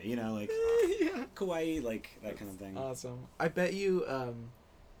front of it, you know, like Yeah. kawaii, like that kind of thing. Awesome. I bet you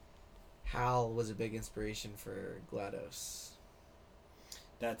Hal was a big inspiration for GLaDOS.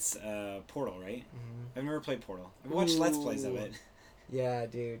 That's Portal, right? Mm-hmm. I've never played Portal. I've watched Let's Plays of Ooh. it. Yeah,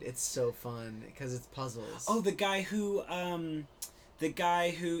 dude, it's so fun because it's puzzles. Oh, the guy who who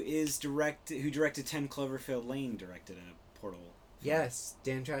directed 10 Cloverfield Lane directed a Portal film. Yes,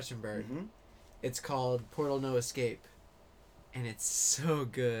 Dan Trachtenberg. Mm-hmm. It's called Portal No Escape, and it's so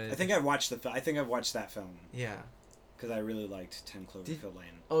good. I think I've watched that film Yeah. because I really liked 10 Cloverfield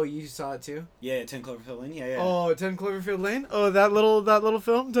Lane. Oh, you saw it too? Yeah, 10 Cloverfield Lane. Yeah. Oh, 10 Cloverfield Lane? Oh, that little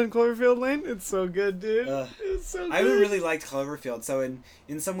film, 10 Cloverfield Lane? It's so good, dude. It's so good. I haven't really liked Cloverfield, so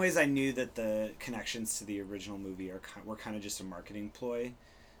in some ways I knew that the connections to the original movie were kind of just a marketing ploy,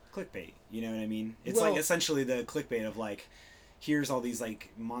 clickbait. You know what I mean? It's Well- like essentially the clickbait of like, here's all these like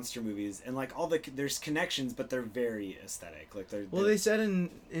monster movies and like there's connections, but they're very aesthetic. Like Well, they said in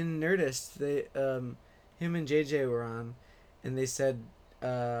Nerdist, they him and JJ were on, and they said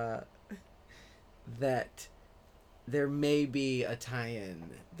that there may be a tie-in,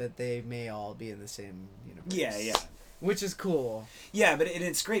 that they may all be in the same universe. Yeah. Which is cool. Yeah, but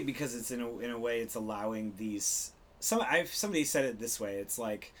it's great because it's in a way it's allowing these. Somebody said it this way. It's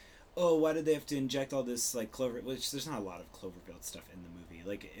like, oh, why did they have to inject all this like Which there's not a lot of Cloverfield stuff in the movie.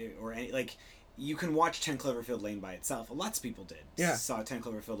 Like you can watch 10 Cloverfield Lane by itself. Lots of people did. Yeah. Saw 10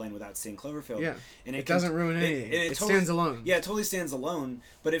 Cloverfield Lane without seeing Cloverfield. Yeah. And It doesn't ruin anything. It stands alone. Yeah, it totally stands alone.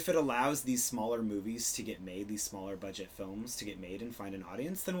 But if it allows these smaller movies to get made, these smaller budget films to get made and find an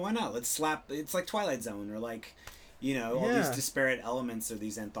audience, then why not? Let's slap. It's like Twilight Zone or like, you know, all these Yeah. disparate elements of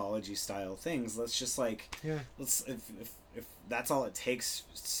these anthology style things. Let's just like, Yeah. let's if that's all it takes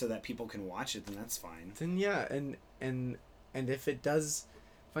so that people can watch it, then that's fine. Then yeah, and if it does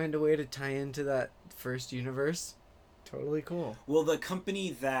find a way to tie into that first universe, totally cool. Well, the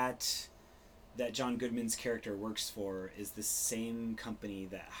company that John Goodman's character works for is the same company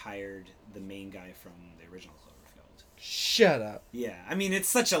that hired the main guy from the original Cloverfield. Shut up. Yeah, I mean, it's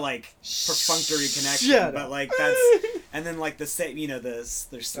such a like perfunctory connection, Shut but up. like that's and then like the same, you know, there's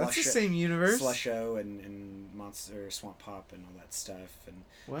That's the same universe. Slusho and Monster Swamp Pop and all that stuff, and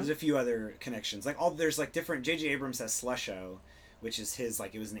What? there's a few other connections. Like there's like different. J.J. Abrams has Slusho, which is his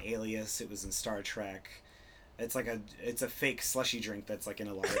like it was an Alias. It was in Star Trek. It's like it's a fake slushy drink that's like in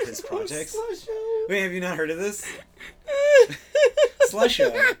a lot of his projects. Slusho. Wait, have you not heard of this?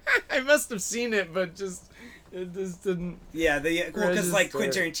 Slusho. I must have seen it, but it just didn't. Yeah, because like Register.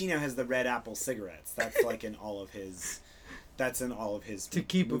 Quentin Tarantino has the Red Apple cigarettes. That's like in all of his. That's in all of his. To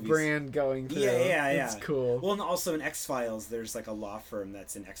keep movies. a brand going through. Yeah. It's cool. Well, and also in X-Files, there's like a law firm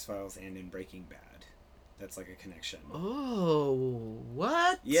that's in X-Files and in Breaking Bad. That's like a connection. Oh,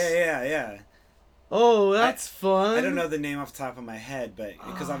 what? Yeah. Oh, that's fun. I don't know the name off the top of my head, but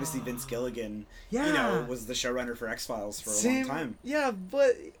because obviously Vince Gilligan, Yeah. you know, was the showrunner for X-Files for a long time. Yeah,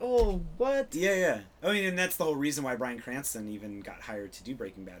 but what? Yeah. I mean, and that's the whole reason why Bryan Cranston even got hired to do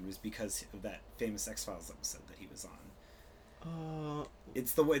Breaking Bad was because of that famous X-Files episode that he was on.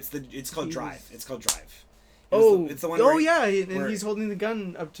 It's called he Drive. was- It's called Drive. Oh, It's the one where yeah, where- and he's holding the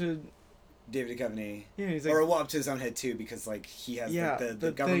gun up to. David Duchovny. Yeah, he's like. Or well, up to his own head too, because like he has Yeah, the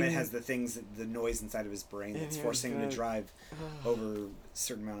the government thing- has the noise inside of his brain that's Yeah, forcing him God. to drive over a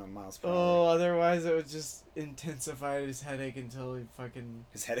certain amount of miles per Oh, hour. otherwise it would just intensify his headache until he fucking.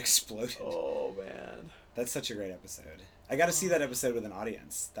 His head exploded. Oh man. That's such a great episode. I got to see that episode with an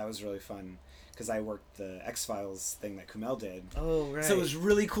audience. That was really fun because I worked the X-Files thing that Kumail did. Oh right. So it was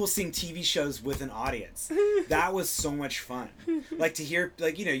really cool seeing TV shows with an audience. That was so much fun. Like to hear,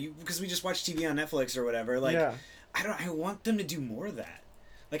 like, you know, because we just watch TV on Netflix or whatever. Like, Yeah. I want them to do more of that.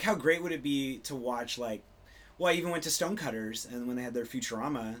 Like, how great would it be to watch, like, well, I even went to Stonecutters and when they had their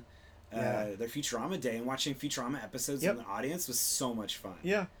Futurama day, and watching Futurama episodes Yep. with an audience was so much fun.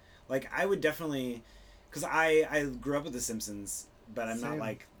 Yeah. Like, I would definitely, because I grew up with The Simpsons, but I'm not Same.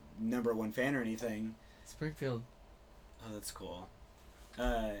 like number one fan or anything. Springfield. Oh, that's cool.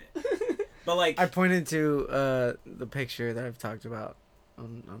 But like, I pointed to the picture that I've talked about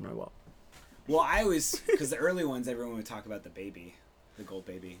on my wall. well, I always, because the early ones, everyone would talk about the baby, the gold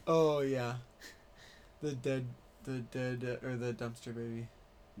baby. Oh yeah. The dead or the dumpster baby.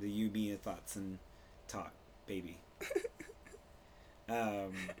 The you, me, thoughts and talk baby.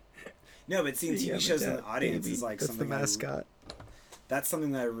 No, but seeing TV shows in the audience is like That's something. the mascot. That's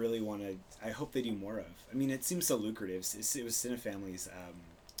something that I really want to. I hope they do more of. I mean, it seems so lucrative. It was Cinefamily's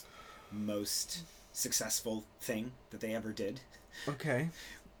most successful thing that they ever did. Okay.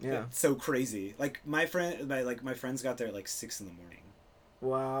 Yeah. It's so crazy. Like my friends got there at like 6 a.m.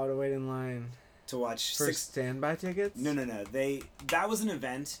 Wow, to wait in line to watch for standby tickets. No. That was an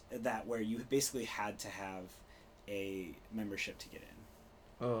event that where you basically had to have a membership to get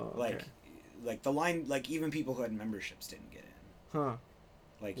in. Oh. Okay. Like the line, like even people who had memberships didn't get in. Huh.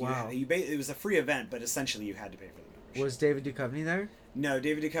 Like Wow. it was a free event, but essentially you had to pay for the membership. Was David Duchovny there? No,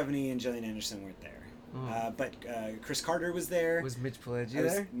 David Duchovny and Gillian Anderson weren't there. Oh. But Chris Carter was there. Was Mitch Pileggi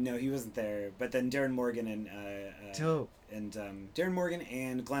there? No, he wasn't there. But then Darren Morgan and Dope. and Darren Morgan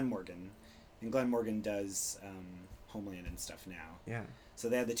and Glenn Morgan, and Glenn Morgan does Homeland and stuff now. Yeah. So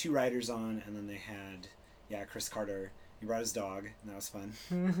they had the two writers on, and then they had Chris Carter. He brought his dog, and that was fun.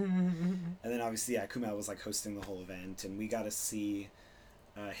 And then obviously Kumail was like hosting the whole event, and we got to see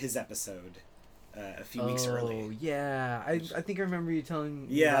his episode a few weeks early. Oh yeah, I think I remember you telling me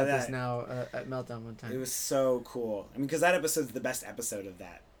Yeah, about this that- now at Meltdown one time. It was so cool. I mean, because that episode's the best episode of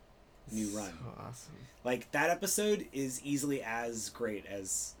that new run. So awesome. Like, that episode is easily as great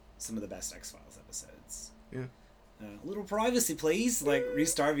as some of the best X-Files episodes. Yeah. A little privacy, please. Like,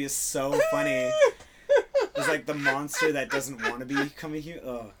 Rhys Darby is so funny. It's like the monster that doesn't want to be coming here.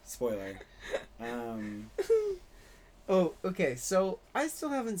 Oh, spoiler. Oh, okay. So I still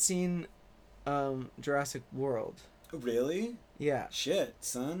haven't seen Jurassic World. Really? Yeah, Shit,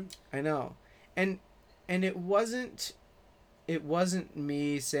 son. I know, and it wasn't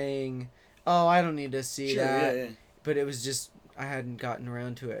me saying, "Oh, I don't need to see Sure, that," yeah. but it was just I hadn't gotten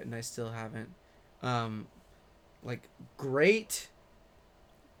around to it, and I still haven't. Like great,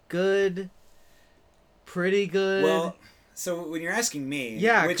 good, pretty good. Well, so when you're asking me,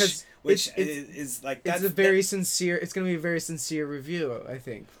 Yeah, which 'cause which it's- is like it's that's a very sincere. It's gonna be a very sincere review, I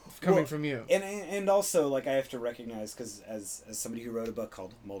think. coming from you. And also, like, I have to recognize, because as somebody who wrote a book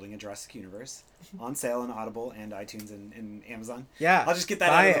called Molding a Jurassic Universe, on sale on Audible and iTunes and Amazon. Yeah. I'll just get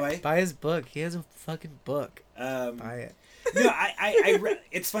that out of the way. Buy his book. He has a fucking book. Buy it. No,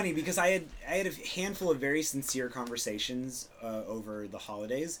 it's funny because I had a handful of very sincere conversations over the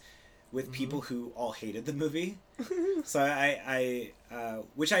holidays with people who all hated the movie. So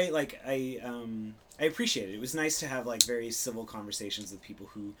which I appreciated. It was nice to have like very civil conversations with people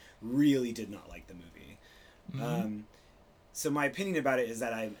who really did not like the movie. So my opinion about it is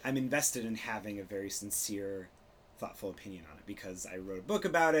that I'm invested in having a very sincere, thoughtful opinion on it because I wrote a book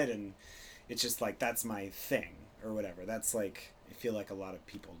about it, and it's just like that's my thing or whatever. That's like, I feel like a lot of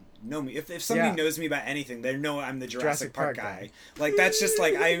people know me. If somebody knows me about anything, they know I'm the Jurassic Park guy. Like that's just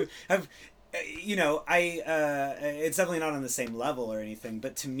like I have. It's definitely not on the same level or anything,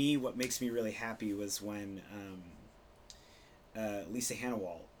 but to me, what makes me really happy was when Lisa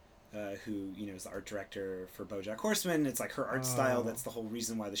Hannawalt, who is the art director for BoJack Horseman, it's like her art style. That's the whole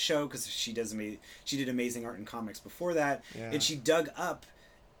reason why the show, because she did amazing art in comics before that, and she dug up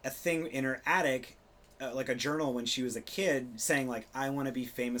a thing in her attic. Like a journal when she was a kid saying like, I want to be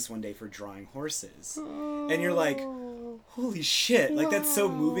famous one day for drawing horses. And you're like, holy shit. Like that's so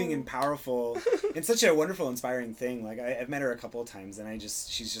moving and powerful and such a wonderful, inspiring thing. Like I've met her a couple of times and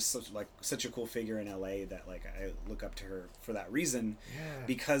she's just such a cool figure in LA that like I look up to her for that reason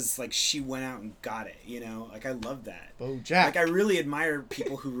because like she went out and got it, like I love that. BoJack. Like I really admire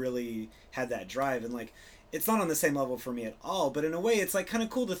people who really had that drive, and like, it's not on the same level for me at all, but in a way it's like kind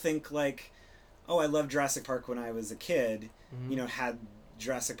of cool to think like, oh, I loved Jurassic Park when I was a kid, had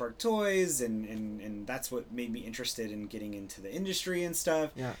Jurassic Park toys, and that's what made me interested in getting into the industry and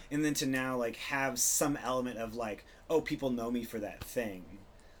stuff. Yeah. And then to now, like, have some element of, like, oh, people know me for that thing.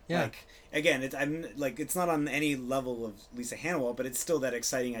 Yeah. Like, again, it's not on any level of Lisa Hannawalt, but it's still that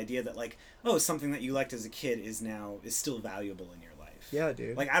exciting idea that, like, oh, something that you liked as a kid is still valuable in your life. Yeah,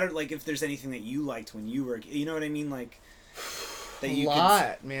 dude. Like, I don't, like, if there's anything that you liked when you were, you know what I mean? Like...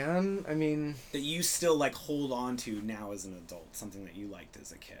 man. I mean... That you still, like, hold on to now as an adult. Something that you liked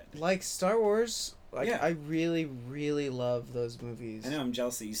as a kid. Like Star Wars. Like, I really, really love those movies. I know, I'm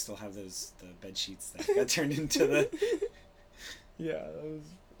jealous that you still have the bed sheets that got turned into the... Yeah, that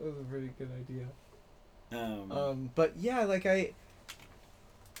was a pretty good idea. But yeah, like, I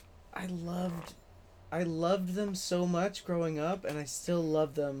loved them so much growing up, and I still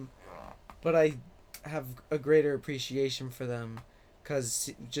love them, but I have a greater appreciation for them.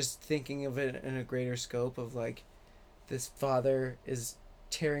 Because just thinking of it in a greater scope of, like, this father is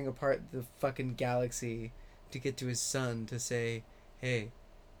tearing apart the fucking galaxy to get to his son to say, hey,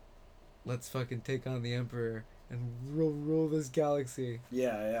 let's fucking take on the Emperor and rule this galaxy.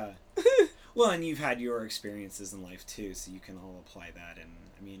 Yeah. Well, and you've had your experiences in life, too, so you can all apply that. And,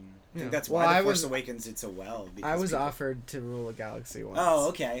 I mean, I think that's why The Force Awakens did so well. I was offered to rule a galaxy once. Oh,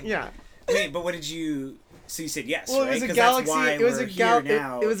 okay. Yeah. Wait, but what did you... So you said yes, well, right? It was a galaxy. It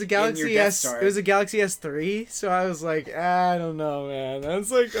was a galaxy S. Star. It was a Galaxy S3. So I was like, I don't know, man.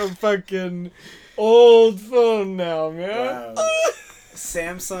 That's like a fucking old phone now, man. Wow.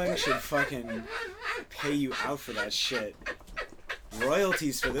 Samsung should fucking pay you out for that shit.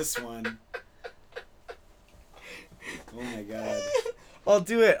 Royalties for this one. Oh my god. I'll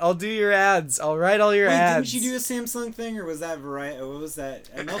do it. I'll do your ads. I'll write all your ads. Didn't you do a Samsung thing, or was that What was that?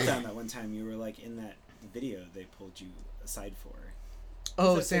 At Meltdown that one time you were like in that video they pulled you aside for.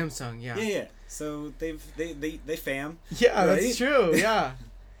 Oh, Samsung, yeah. Yeah. So they fam. Yeah, right? That's true. Yeah.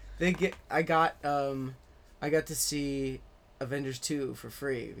 I got to see Avengers 2 for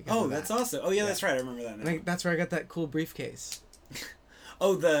free. Oh, that's awesome. Oh yeah, that's right. I remember that now. I think that's where I got that cool briefcase.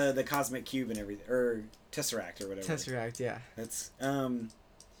 Oh, the cosmic cube and everything, or Tesseract or whatever. Tesseract, yeah. That's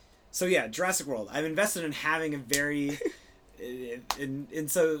So yeah, Jurassic World. I've invested in having a very,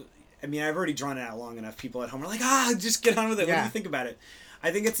 and so I mean I've already drawn it out long enough. People at home are like, just get on with it. Yeah. What do you think about it?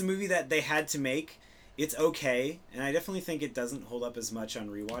 I think it's a movie that they had to make. It's okay, and I definitely think it doesn't hold up as much on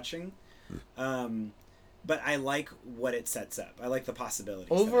rewatching. But I like what it sets up. I like the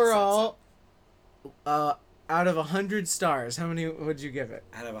possibilities. Overall, out of 100 stars, how many would you give it?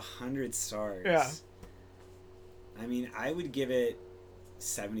 Out of 100 stars. Yeah. I mean, I would give it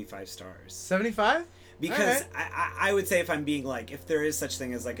 75 stars. 75? Because I would say, if I'm being like, if there is such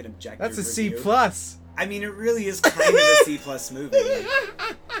thing as like an objective That's a review, C+. I mean, it really is kind of a C+ movie.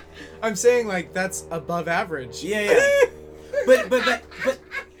 I'm saying like that's above average. Yeah. But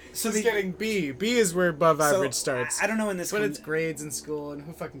so it's getting B. B is where above average starts. I don't know when this. But it's grades in school, and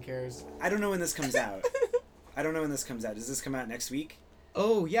who fucking cares? I don't know when this comes out. Does this come out next week?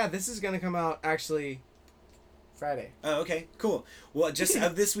 Oh yeah, this is gonna come out actually Friday. Oh, okay, cool. Well, just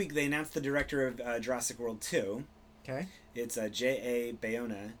of this week, they announced the director of Jurassic World 2. Okay. It's J.A.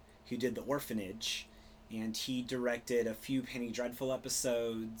 Bayona, who did The Orphanage, and he directed a few Penny Dreadful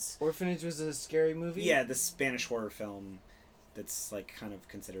episodes. Orphanage was a scary movie? Yeah, the Spanish horror film that's like kind of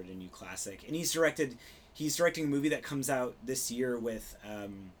considered a new classic. And he's directing a movie that comes out this year with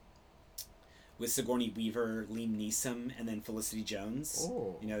Sigourney Weaver, Liam Neeson, and then Felicity Jones.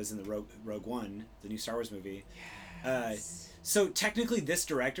 Oh. You know, is in the Rogue One, the new Star Wars movie. Yes. So technically, this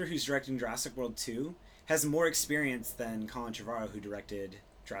director who's directing Jurassic World 2 has more experience than Colin Trevorrow, who directed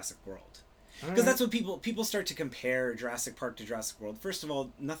Jurassic World. Because that's what people start to compare Jurassic Park to Jurassic World. First of all,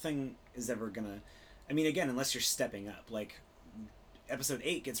 nothing is ever gonna... I mean, again, unless you're stepping up. Like, Episode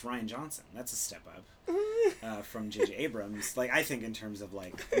 8 gets Rian Johnson. That's a step up. From J.J. Abrams. Like, I think in terms of,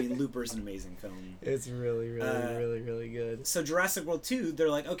 like... I mean, Looper's an amazing film. It's really, really good. So Jurassic World 2, they're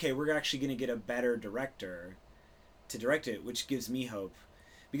like, okay, we're actually going to get a better director to direct it, which gives me hope.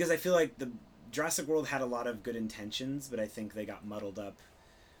 Because I feel like the Jurassic World had a lot of good intentions, but I think they got muddled up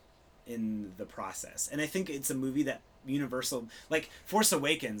in the process. And I think it's a movie that Universal... Like, Force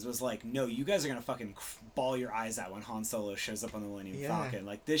Awakens was like, no, you guys are going to fucking bawl your eyes out when Han Solo shows up on the Millennium Falcon.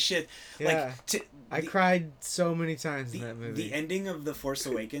 Like, this shit... Yeah. Like, I cried so many times in that movie. The ending of The Force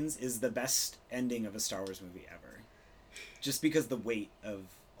Awakens is the best ending of a Star Wars movie ever. Just because the weight of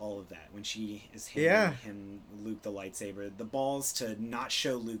all of that. When she is handing him, Luke, the lightsaber. The balls to not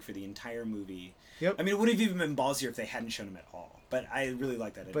show Luke for the entire movie. Yep. I mean, it would have even been ballsier if they hadn't shown him at all. But I really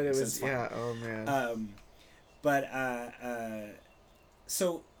like that ending. But it was, so yeah, oh man.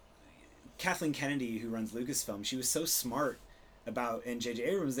 So Kathleen Kennedy, who runs Lucasfilm, she was so smart about, and J.J.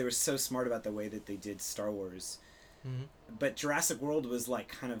 Abrams, they were so smart about the way that they did Star Wars. Mm-hmm. But Jurassic World was like,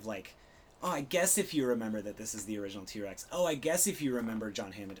 kind of like, oh, I guess if you remember that this is the original T-Rex. Oh, I guess if you remember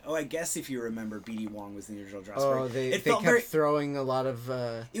John Hammond. Oh, I guess if you remember B.D. Wong was in the original Jurassic Park. Oh, they kept throwing a lot of...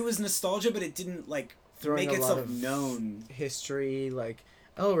 it was nostalgia, but it didn't, like, make itself known. History, like...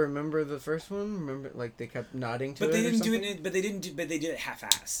 Oh, remember the first one? Remember, like, they kept nodding to it. But they didn't do it. But they did it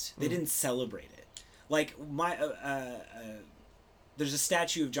half-assed. They didn't celebrate it. Like there's a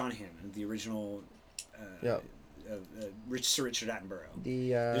statue of John Hammond, the original. Sir Richard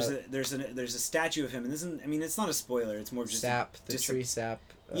Attenborough. There's a statue of him, and this isn't. I mean, it's not a spoiler. It's more just sap, the tree sap.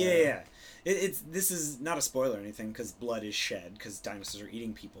 Yeah. This is not a spoiler or anything because blood is shed because dinosaurs are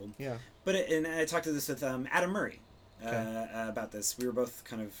eating people. Yeah. But and I talked to this with Adam Murray. About this. We were both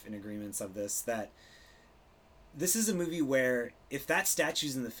kind of in agreements of this, that this is a movie where if that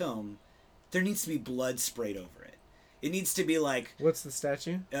statue's in the film, there needs to be blood sprayed over it. It needs to be like... What's the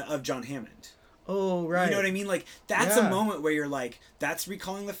statue? Of John Hammond. Oh, right. You know what I mean? Like, that's a moment where you're like, that's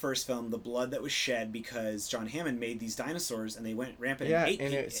recalling the first film, the blood that was shed because John Hammond made these dinosaurs and they went rampant and ate.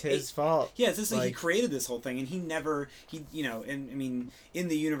 And it's his fault. Yeah, it's just like he created this whole thing and and I mean, in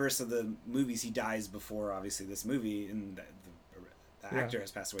the universe of the movies, he dies before, obviously, this movie, and the actor has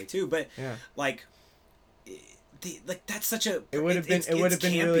passed away too, but, like, that's such a... It would have been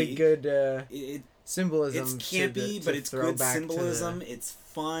really good... symbolism. It's campy, but it's good symbolism. It's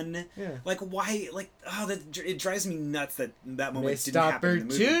fun. Yeah. Like, why? Like, it drives me nuts that moment didn't happen in the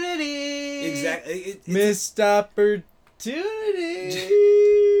movie. Opportunity. Exactly. Missed opportunity.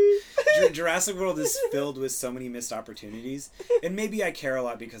 Jurassic World is filled with so many missed opportunities, and maybe I care a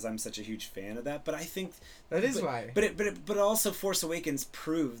lot because I'm such a huge fan of that. But I think that is why. But also Force Awakens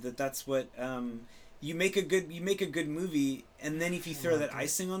proved that that's what. You make a good movie, and then if you throw that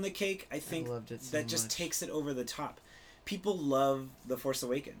icing on the cake, I think that just takes it over the top. People love The Force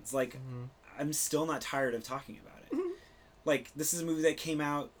Awakens. Like, I'm still not tired of talking about it. Like, this is a movie that came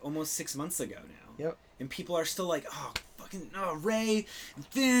out almost 6 months ago now. Yep. And people are still like, Rey,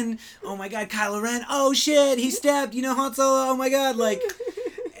 Finn, oh my god, Kylo Ren, oh shit, he stabbed, Han Solo, oh my god, like,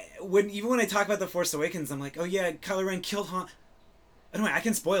 even when I talk about The Force Awakens, I'm like, oh yeah, Kylo Ren killed Han. Anyway, I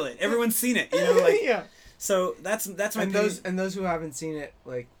can spoil it. Everyone's seen it, like. Yeah. So that's my opinion. And those who haven't seen it,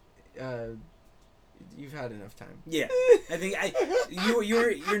 like, you've had enough time. Yeah, I think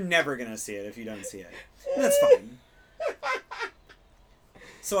you're never gonna see it if you don't see it. That's fine.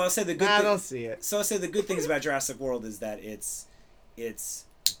 So I'll say the good. I'll see it. So I'll say the good things about Jurassic World is that it's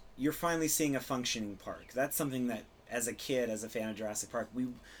you're finally seeing a functioning park. That's something that as a kid, as a fan of Jurassic Park,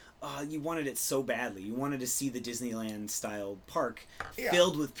 you wanted it so badly. You wanted to see the Disneyland-style park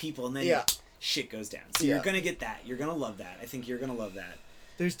filled with people, and then shit goes down. So you're going to get that. You're going to love that. I think you're going to love that.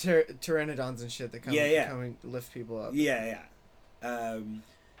 There's pteranodons and shit that come and lift people up. Yeah.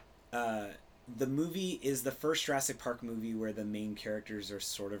 The movie is the first Jurassic Park movie where the main characters are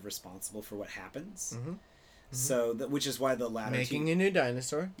sort of responsible for what happens. So, which is why the latter Making two, a new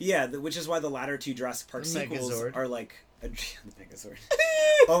dinosaur. yeah, which is why the latter two Jurassic Park The sequels Megazord. are like the Megazord.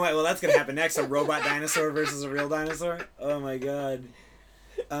 Oh my, well that's gonna happen next. A robot dinosaur versus a real dinosaur. Oh my god.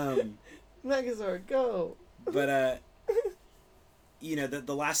 Megazord, go. But you know,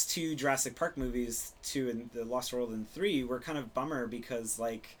 the last two Jurassic Park movies, 2 and The Lost World and 3, were kind of bummer because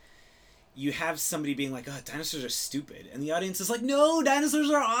like you have somebody being like, "Oh, dinosaurs are stupid," and the audience is like, "No, dinosaurs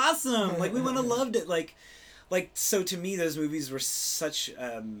are awesome! Like we would have loved it." Like so to me, those movies were such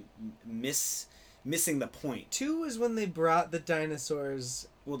missing the point. 2 is when they brought the dinosaurs.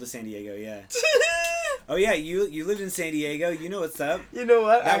 Well, to San Diego, yeah. Oh yeah, you lived in San Diego. You know what's up. You know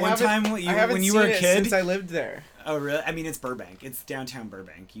what? That one time when you were a kid. Since I lived there. Oh really? I mean, it's Burbank. It's downtown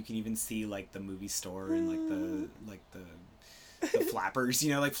Burbank. You can even see like the movie store and like the flappers.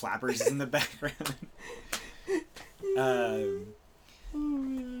 You know, like flappers is in the background.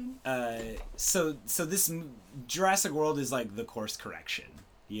 So this Jurassic World is like the course correction.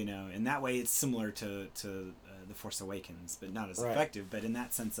 You know, in that way, it's similar to The Force Awakens, but not as effective. But in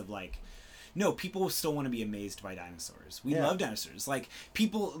that sense of like. No, people still want to be amazed by dinosaurs. We love dinosaurs. Like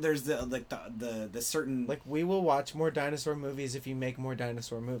people, there's the certain like we will watch more dinosaur movies if you make more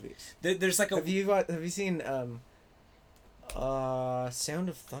dinosaur movies. There's like a have you seen Sound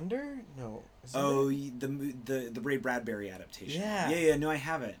of Thunder? No. The Ray Bradbury adaptation. Yeah. No, I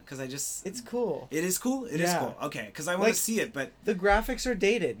haven't because it's cool. It is cool. It is cool. Okay, because I want to see it, but the graphics are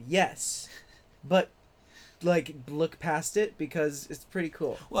dated. Yes, but. Like look past it because it's pretty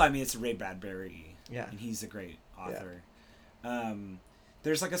cool. Well, I mean it's Ray Bradbury, and he's a great author. Yeah.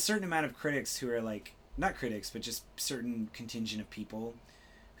 There's like a certain amount of critics who are like not critics, but just certain contingent of people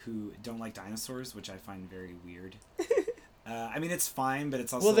who don't like dinosaurs, which I find very weird. I mean it's fine, but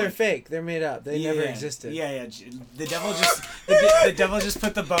it's also they're fake. They're made up. They never existed. Yeah. The devil just the devil just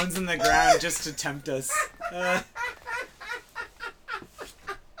put the bones in the ground just to tempt us.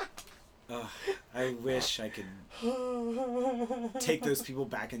 I wish I could take those people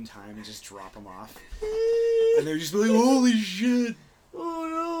back in time and just drop them off. And they'd just be like, holy shit!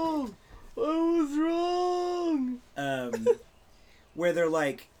 Oh no! I was wrong! Where they're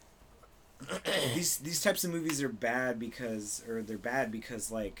like, these types of movies are bad because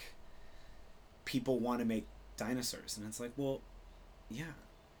like, people want to make dinosaurs. And it's like, well, yeah.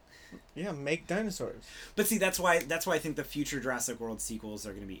 Yeah, make dinosaurs. But see, that's why I think the future Jurassic World sequels are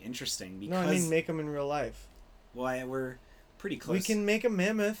going to be interesting. Because, no, I mean make them in real life. Well, we're pretty close. We can make a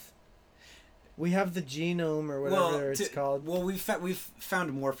mammoth. We have the genome or whatever it's called. Well, we've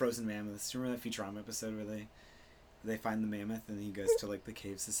found more frozen mammoths. Do you remember that Futurama episode where they find the mammoth and he goes to like the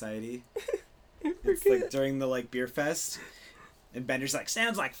cave society? It's like during the like beer fest, and Bender's like,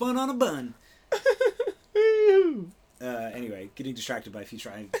 "Sounds like fun on a bun." Anyway, getting distracted by future.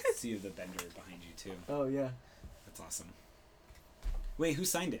 I see the Bender behind you too. Oh yeah, that's awesome. Wait, who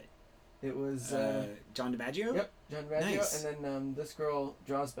signed it? It was John DiMaggio. Yep, John DiMaggio, nice. And then this girl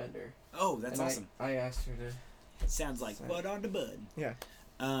draws Bender. Oh, that's awesome. I asked her to. Sounds like bud on the bud. Yeah.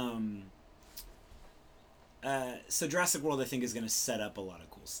 So Jurassic World, I think, is going to set up a lot of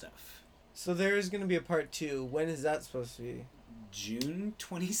cool stuff. So there is going to be a part 2. When is that supposed to be? June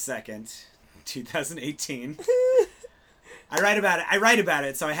 22nd, 2018. I write about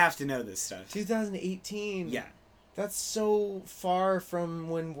it, so I have to know this stuff. 2018. Yeah. That's so far from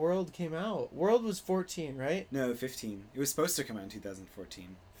when World came out. World was 14, right? No, 15. It was supposed to come out in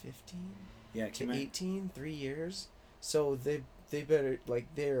 2014. 15? Yeah, it came out. 18, 3 years. So they better, like,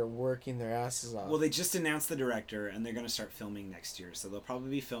 they're working their asses off. Well, they just announced the director, and they're going to start filming next year. So they'll probably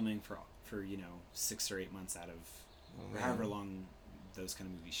be filming for 6 or 8 months out of however long those kind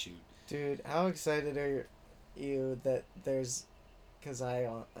of movies shoot. Dude, how excited are you that there's, because I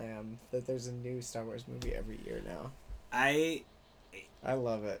am, that there's a new Star Wars movie every year now. I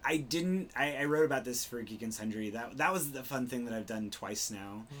love it. I wrote about this for Geek and Sundry. That was the fun thing that I've done twice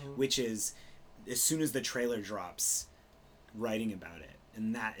now, which is as soon as the trailer drops, writing about it.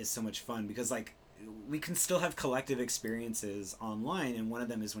 And that is so much fun because, like, we can still have collective experiences online, and one of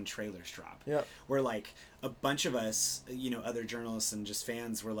them is when trailers drop. Yep. Where, like, a bunch of us, other journalists and just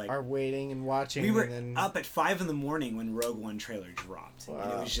fans were, like... are waiting and watching. We were up at 5 a.m. when Rogue One trailer dropped. Wow.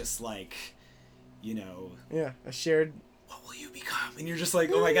 And it was just, like, Yeah, a shared... What will you become? And you're just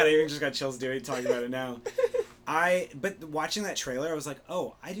like, oh my god, I even just got chills talking about it now. But watching that trailer, I was like,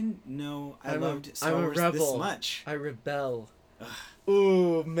 oh, I didn't know I loved Star Wars this much. I rebel. Ugh.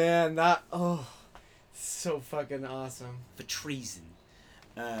 Ooh, man, so fucking awesome. For treason.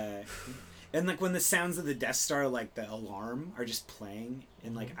 And like when the sounds of the Death Star, like the alarm, are just playing,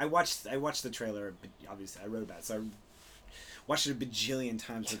 and like I watched the trailer, but obviously I wrote about it, so I watched it a bajillion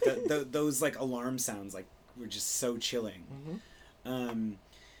times. Like those like alarm sounds like were just so chilling. Mm-hmm.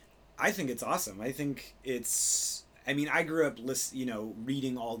 I think it's awesome. I think it's. I mean, I grew up,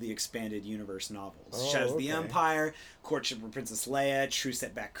 reading all the expanded universe novels: Shadows of the Empire, Courtship of Princess Leia, True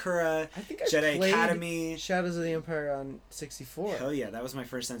Set Bakura, I think I Jedi played Academy. Shadows of the Empire on 64. Hell yeah, that was my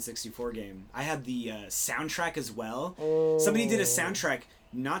first N64 game. I had the soundtrack as well. Oh. Somebody did a soundtrack,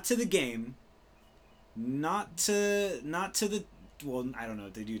 not to the game, not to the. Well, I don't know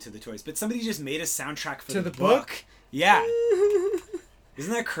what they do to the toys, but somebody just made a soundtrack for the book. Yeah.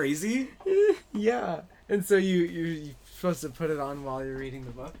 Isn't that crazy? Yeah. And so you're supposed to put it on while you're reading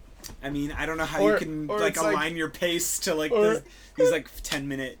the book? I mean, I don't know how you can align your pace to these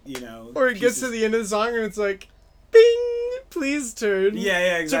 10-minute, Or it gets to the end of the song and it's like, bing, please turn.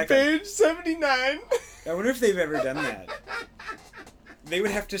 Yeah, exactly. To page 79. I wonder if they've ever done that. They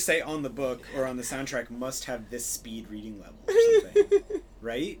would have to say on the book or on the soundtrack must have this speed reading level or something.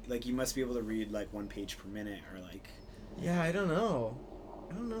 Right? Like you must be able to read like 1 page per minute or like. Yeah, I don't know.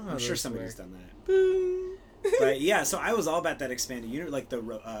 How I'm sure somebody's done that. Boom. But yeah, so I was all about that expanded unit, like the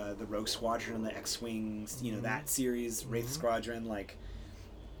Rogue Squadron, the X-Wings, that series, Wraith Squadron. Like,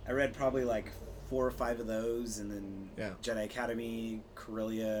 I read probably like 4 or 5 of those, and then Jedi Academy,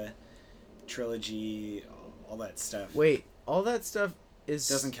 Corellia, Trilogy, all that stuff. Wait, all that stuff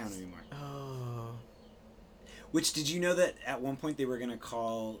doesn't count anymore. Oh. Which, did you know that at one point they were gonna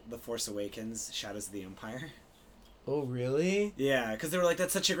call The Force Awakens Shadows of the Empire? Oh, really? Yeah, because they were like,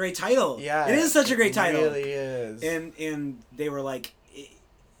 that's such a great title. Yeah. It is such a great title. It really is. And they were like,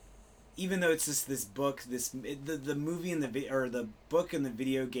 even though it's just this book, the movie and the book and the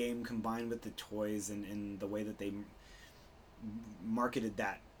video game combined with the toys and the way that they marketed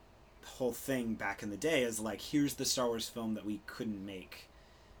that whole thing back in the day as like, here's the Star Wars film that we couldn't make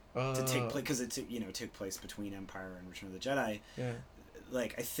to take place, because it took place between Empire and Return of the Jedi. Yeah.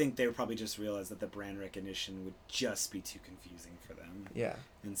 Like, I think they probably just realized that the brand recognition would just be too confusing for them. Yeah.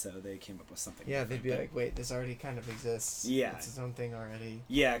 And so they came up with something. Yeah, they'd be like, wait, this already kind of exists. Yeah. It's its own thing already.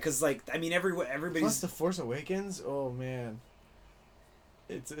 Yeah, because, like, I mean, everybody's... Plus The Force Awakens? Oh, man.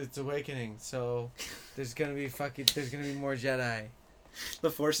 It's awakening, so there's gonna be more Jedi. The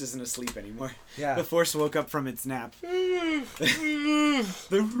Force isn't asleep anymore. Yeah. The Force woke up from its nap. The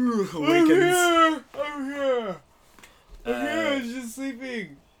awakens. I'm here. I'm just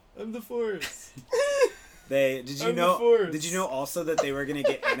sleeping. I'm the Force. Did you know also that they were gonna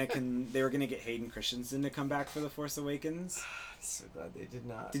get Hayden Christensen to come back for The Force Awakens? I'm so glad they did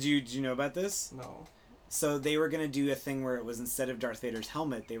not. Did you know about this? No. So they were gonna do a thing where it was, instead of Darth Vader's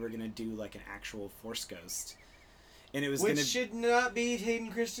helmet, they were gonna do like an actual Force ghost. And it was should not be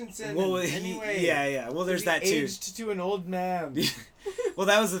Hayden Christensen. Well, anyway. Yeah. Well, there's that too. Aged to an old man. Well,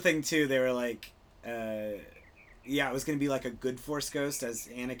 that was the thing too. They were like, it was going to be like a good Force ghost as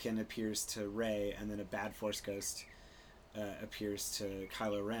Anakin appears to Rey, and then a bad Force ghost appears to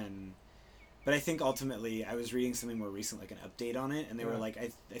Kylo Ren. But I think ultimately, I was reading something more recent, like an update on it, and they were like, I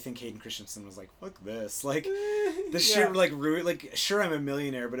think Hayden Christensen was like, fuck this. Like, this shit, like, ruined, like, sure, I'm a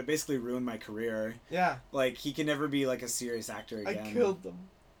millionaire, but it basically ruined my career. Yeah. Like, he can never be, like, a serious actor again. I killed them.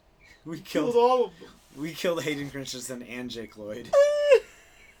 We killed all of them. We killed Hayden Christensen and Jake Lloyd.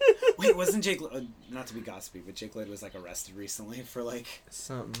 Wait, wasn't Jake... not to be gossipy, but Jake Lloyd was, like, arrested recently for, like...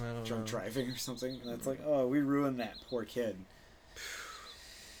 something, I don't drunk know. driving or something. And it's like, oh, we ruined that poor kid.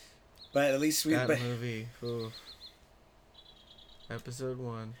 But at least we... That movie. Ooh. Episode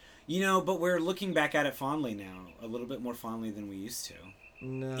 1. But we're looking back at it fondly now. A little bit more fondly than we used to.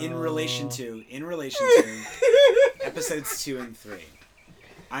 No. In relation to episodes 2 and 3.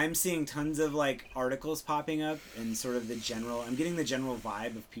 I'm seeing tons of, like, articles popping up and sort of I'm getting the general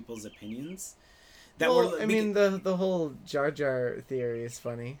vibe of people's opinions. The whole Jar Jar theory is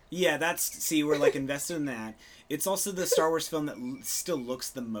funny. Yeah, we're, like, invested in that. It's also the Star Wars film that still looks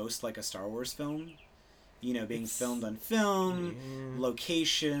the most like a Star Wars film. Being filmed on film,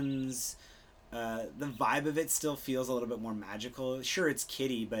 locations. The vibe of it still feels a little bit more magical. Sure, it's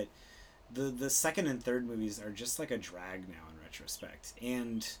kiddie, but the second and third movies are just like a drag now in retrospect.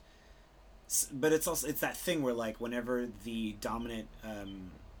 But it's that thing where, like, whenever the dominant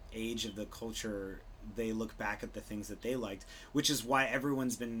age of the culture, they look back at the things that they liked, which is why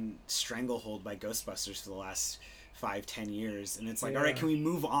everyone's been stranglehold by Ghostbusters for the last 5-10 years, and it's like, all right, can we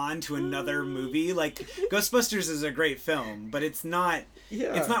move on to another movie? Like, Ghostbusters is a great film, but it's not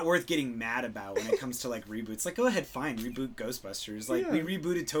worth getting mad about when it comes to, like, reboots. Like, go ahead, fine, reboot Ghostbusters. Like, we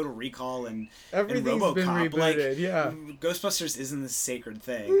rebooted Total Recall and everything's RoboCop. been rebooted. Ghostbusters isn't this sacred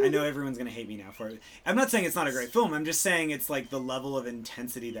thing. I know everyone's gonna hate me now for it. I'm not saying it's not a great film. I'm just saying it's like the level of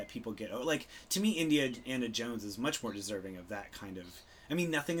intensity that people get. Like, to me, Indiana Jones is much more deserving of that kind of. I mean,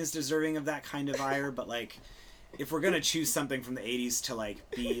 nothing is deserving of that kind of ire, but like, if we're gonna choose something from the '80s to like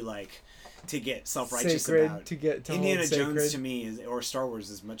be like to get self-righteous Sacred, about, to get to Indiana hold Jones sacred. to me is, or Star Wars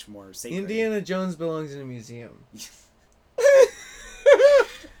is much more sacred. Indiana Jones belongs in a museum.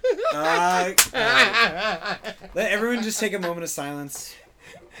 Let everyone just take a moment of silence.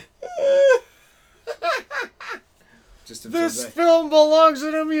 Just observe This that. film belongs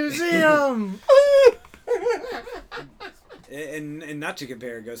in a museum. And not to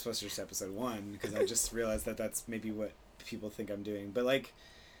compare Ghostbusters to Episode 1, because I just realized that that's maybe what people think I'm doing. But, like,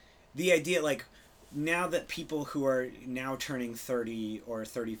 the idea, like, now that people who are now turning 30 or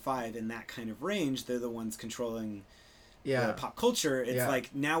 35 in that kind of range, they're the ones controlling the pop culture. It's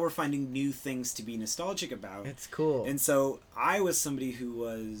like, now we're finding new things to be nostalgic about. It's cool. And so I was somebody who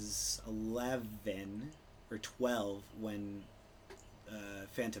was 11 or 12 when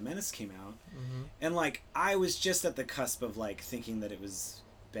Phantom Menace came out, and like I was just at the cusp of like thinking that it was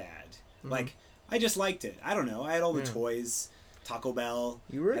bad. Like I just liked it. I don't know. I had all the toys. Taco Bell.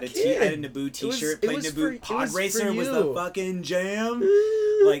 You were had a I had a kid. Naboo T-shirt. It Played was Naboo. for- Pod it was Racer for was you. the fucking jam.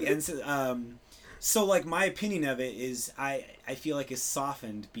 Like and so like my opinion of it is I feel like is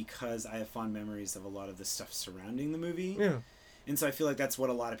softened because I have fond memories of a lot of the stuff surrounding the movie. Yeah. And so I feel like that's what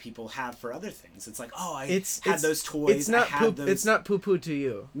a lot of people have for other things. It's like, oh, I It's had those toys. It's not I had poop. those. It's not poo poo to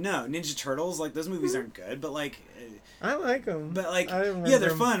you. No, Ninja Turtles, like those movies aren't good, but like, I like them. but like, I yeah, they're remember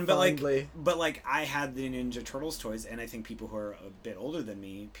 'em fun, fondly. but like, I had the Ninja Turtles toys, and I think people who are a bit older than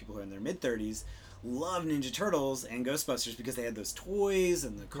me, people who are in their mid-30s, love Ninja Turtles and Ghostbusters because they had those toys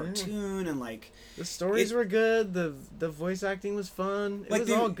and the cartoon and like The stories were good. The voice acting was fun. It like was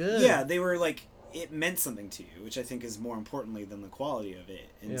they, all good. Yeah, they were like it meant something to you, which I think is more importantly than the quality of it.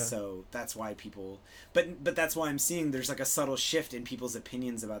 And Yeah. so that's why people but that's why I'm seeing there's like a subtle shift in people's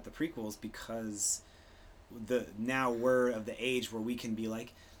opinions about the prequels because now we're of the age where we can be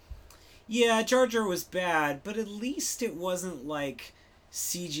like, yeah, Jar Jar was bad, but at least it wasn't like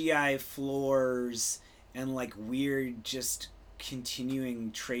CGI floors and like weird just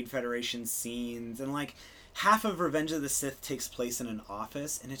continuing Trade Federation scenes and like half of Revenge of the Sith takes place in an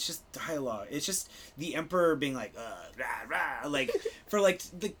office and it's just dialogue. It's just the Emperor being like rah, rah, like for like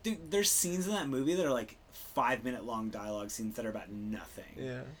there's scenes in that movie that are like 5-minute long dialogue scenes that are about nothing.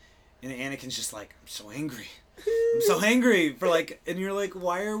 Yeah. And Anakin's just like, I'm so angry. I'm so angry for like and you're like,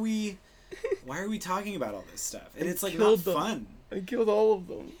 why are we talking about all this stuff? And it's like not fun. I killed all of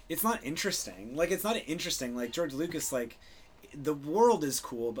them. It's not interesting. Like it's not interesting. Like George Lucas, like the world is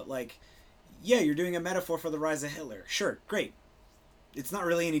cool, but like, yeah, you're doing a metaphor for the rise of Hitler. Sure, great. It's not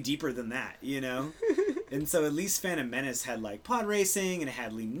really any deeper than that, you know? And so at least Phantom Menace had like pod racing and it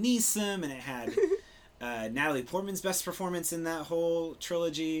had Liam Neeson and it had Natalie Portman's best performance in that whole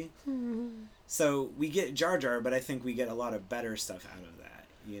trilogy. So we get Jar Jar, but I think we get a lot of better stuff out of that,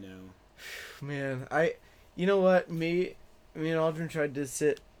 you know? Man, you know what? Me and Aldrin tried to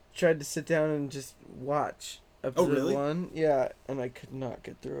sit down and just watch episode really? 1. Yeah, and I could not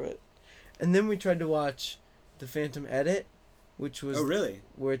get through it. And then we tried to watch the Phantom Edit, which was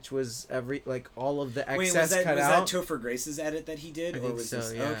which was all of the excess cut out. Was that Topher Grace's edit that he did, I or think was so,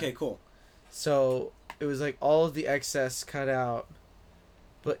 this? yeah. Okay, cool. So it was like all of the excess cut out,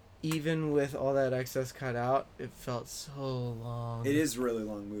 but even with all that excess cut out, it felt so long. It is a really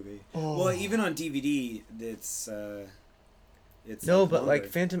long movie. Oh. Well, even on DVD, it's no, like but like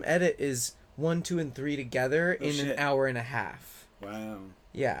longer. Phantom Edit is 1, 2, and 3 together in shit. an hour and a half. Wow.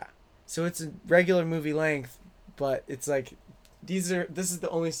 Yeah, so it's a regular movie length, but it's like this is the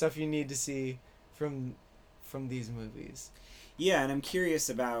only stuff you need to see from these movies. Yeah, and I'm curious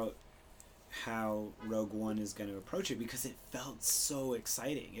about how Rogue One is going to approach it because it felt so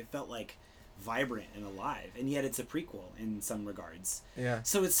exciting. It felt like vibrant and alive, and yet it's a prequel in some regards. Yeah.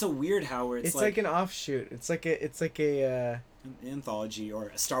 So it's so weird how it's like an offshoot. It's like a an anthology or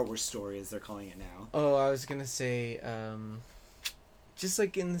a Star Wars story as they're calling it now. Oh, I was gonna say just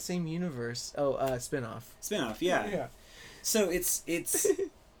like in the same universe. Oh, spin-off. Spin-off, yeah. So it's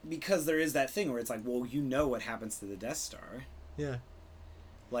because there is that thing where it's like, well, you know what happens to the Death Star. Yeah.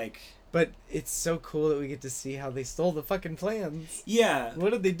 Like, but it's so cool that we get to see how they stole the fucking plans. Yeah.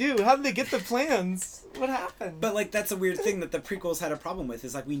 What did they do? How did they get the plans? What happened? But like that's a weird thing that the prequels had a problem with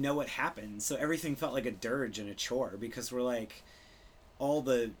is like we know what happened, so everything felt like a dirge and a chore because we're like all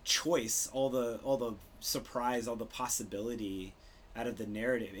the choice, all the surprise, all the possibility out of the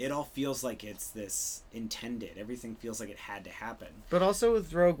narrative. It all feels like it's this intended. Everything feels like it had to happen. But also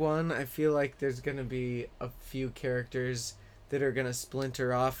with Rogue One, I feel like there's gonna be a few characters that are gonna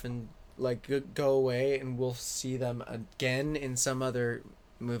splinter off and like go away, and we'll see them again in some other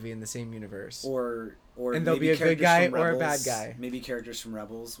movie in the same universe. Or or and there'll be maybe a good characters guy from or a Rebels- bad guy. Maybe characters from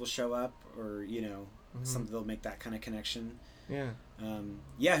Rebels will show up, or something they'll make that kind of connection. Yeah.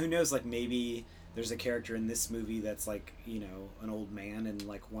 Yeah, who knows? Like maybe there's a character in this movie that's like an old man in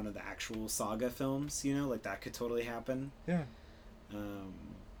like one of the actual saga films. Like that could totally happen. Yeah.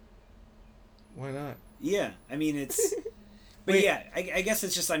 Why not? Yeah, I mean it's. But Wait. yeah, I guess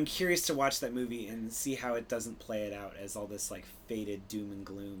it's just I'm curious to watch that movie and see how it doesn't play it out as all this like faded doom and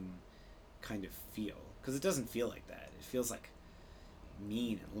gloom kind of feel, because it doesn't feel like that. It feels like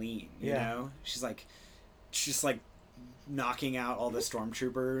mean and lean. You know, she's just like knocking out all the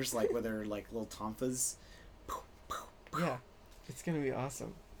stormtroopers like with her like little tonfas. Yeah, it's gonna be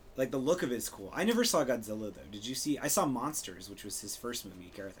awesome. Like the look of it's cool. I never saw Godzilla though. Did you see? I saw Monsters, which was his first movie,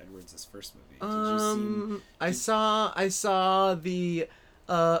 Gareth Edwards' first movie. Did you see? I saw the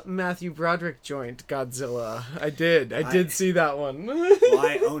Matthew Broderick joint Godzilla. I did see that one. Well,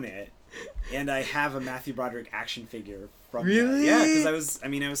 I own it, and I have a Matthew Broderick action figure from Really? that. Yeah, because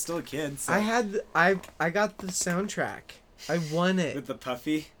I was still a kid. So. I got the soundtrack. I won it. With the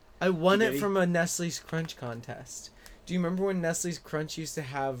puffy. I won it Spaghetti? from a Nestle's Crunch contest. Do you remember when Nestle's Crunch used to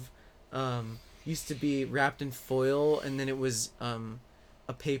have, used to be wrapped in foil, and then it was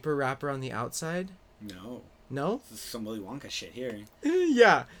a paper wrapper on the outside? No. No? This is some Willy Wonka shit here.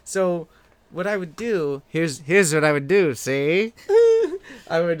 Yeah. So what I would do, here's what I would do, see?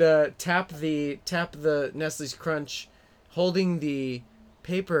 I would tap the Nestle's Crunch, holding the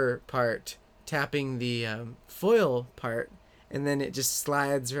paper part, tapping the foil part, and then it just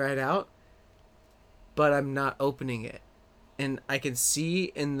slides right out. But I'm not opening it. And I can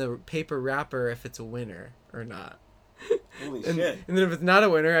see in the paper wrapper if it's a winner or not. Holy And shit. then if it's not a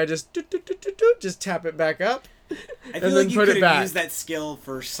winner, I just just tap it back up. I feel like you could have used that skill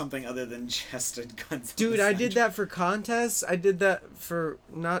for something other than just a Godzilla. Dude, I did soundtrack. that for contests. I did that for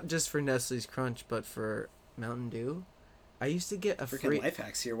not just for Nestle's Crunch, but for Mountain Dew. I used to get a Freaking free life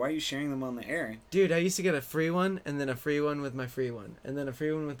hacks here. Why are you sharing them on the air? Dude, I used to get a free one, and then a free one with my free one, and then a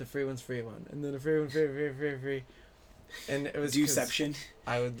free one with the free one's free one, and then a free one, free. And it was 'cause Dewception.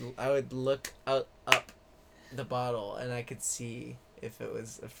 I would look up the bottle, and I could see if it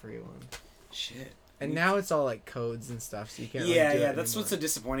was a free one. Shit. And now it's all like codes and stuff, so you can't. Yeah, really do yeah. it That's anymore. what's so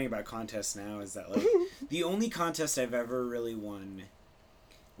disappointing about contests now is that like the only contest I've ever really won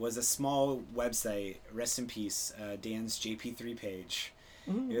was a small website. Rest in peace, Dan's JP3 page.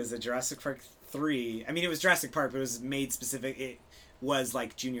 It was a Jurassic Park 3. I mean, it was Jurassic Park, but it was made specific. It was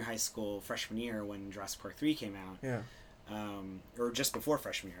like junior high school freshman year when Jurassic Park 3 came out. Yeah. Or just before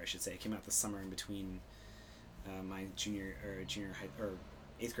freshman year, I should say. It came out the summer in between my junior high or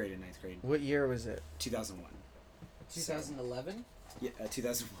 8th grade and 9th grade. What year was it? 2001. 2011. Yeah,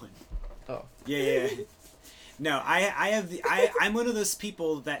 2001. Oh. Yeah. No, I'm one of those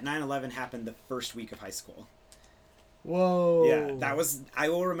people that 9/11 happened the first week of high school. Whoa. Yeah, I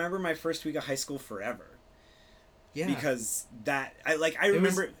will remember my first week of high school forever. Yeah. Because I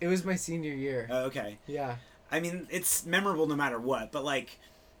remember it was my senior year. Oh, okay. Yeah. I mean, it's memorable no matter what, but like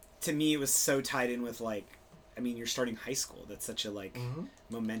to me it was so tied in with like I mean, you're starting high school. That's such a like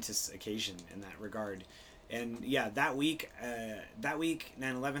momentous occasion in that regard. And yeah, that week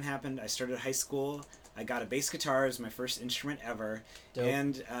 9/11 happened. I started high school. I got a bass guitar. It was my first instrument ever. Dope.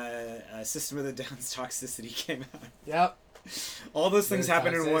 And System of the Down's Toxicity came out. Yep. All those things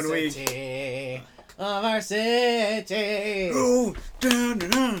happened in 1 week. Of our city. Oh,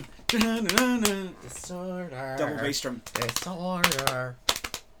 dun-dun-dun, dun-dun-dun-dun. Disorder. Double bass drum. Disorder.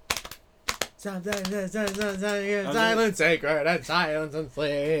 Silence sacred and silence and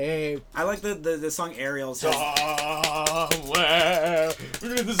sleep. I like the song Ariel's. Somewhere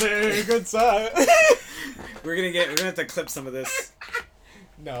in the sacred silence. We're gonna have to clip some of this.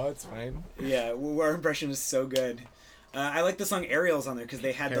 No, it's fine. Yeah, our impression is so good. I like the song Ariel's on there because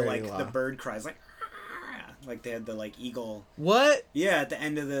they had Harry the bird cries like they had the like eagle. What? Yeah, at the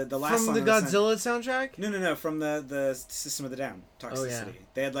end of the last From song. the Godzilla soundtrack? No, from the System of the Down Toxicity. Oh, yeah.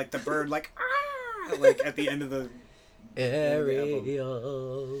 They had like the bird like at the end of the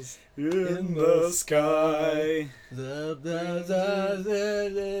Aerials in the sky. In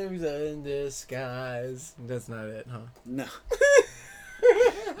the skies. That's not it, huh? No,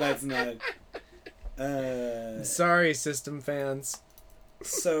 that's not. Sorry, System fans.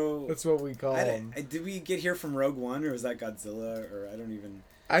 So That's what we call them. did we get here from Rogue One or was that Godzilla or I don't even.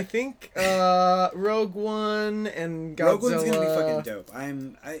 I think Rogue One and Godzilla. Rogue One's gonna be fucking dope.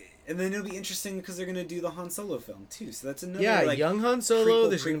 And then it'll be interesting because they're gonna do the Han Solo film too. So that's another young Han Solo. prequel,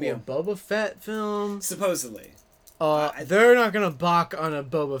 There's gonna be a Boba Fett film. supposedly. They're not gonna balk on a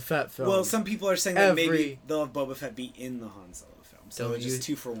Boba Fett film. Well, some people are saying that maybe they'll have Boba Fett be in the Han Solo film. So Don't it's just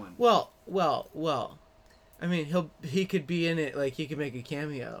 2 for 1. Well. I mean, he could be in it, like he could make a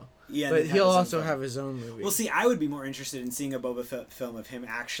cameo. Yeah, but and he'll his own also film. have his own movie. Well, see, I would be more interested in seeing a Boba Fett film of him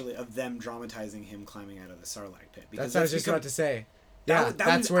of them dramatizing him climbing out of the Sarlacc pit. That's what I was just about to say. That Yeah, would- that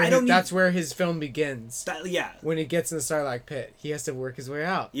that's would- where I don't that's where his film begins. Yeah. When he gets in the Sarlacc pit, he has to work his way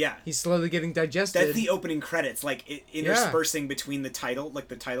out. Yeah. He's slowly getting digested. That's the opening credits, like interspersing between the title, like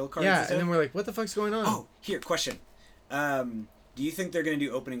the title cards. Yeah, and stuff. and then we're like, what the fuck's going on? Oh, here, question. Do you think they're going to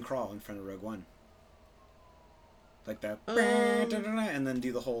do opening crawl in front of Rogue One? Like that, and then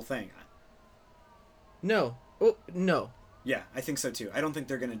do the whole thing? No. Oh, no. Yeah, I think so too. I don't think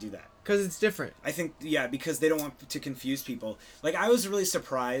they're going to do that. Because it's different. I think, yeah, because they don't want to confuse people. Like, I was really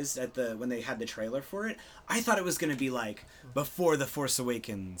surprised at when they had the trailer for it. I thought it was going to be like, before The Force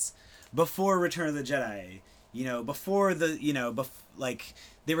Awakens, before Return of the Jedi, before like,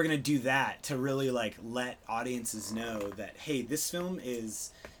 they were going to do that to really, like, let audiences know that, hey, this film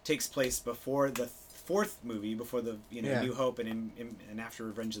takes place before the fourth movie, before the New Hope and after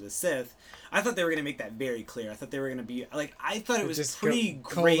Revenge of the Sith. I thought they were going to make that very clear. I thought they were going to be like, I thought it was just pretty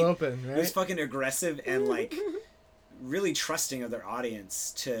cold great. open, right? It was fucking aggressive and like really trusting of their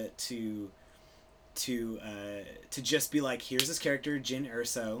audience to just be like, here's this character Jyn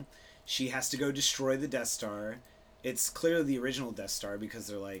Erso. She has to go destroy the Death Star. It's clearly the original Death Star because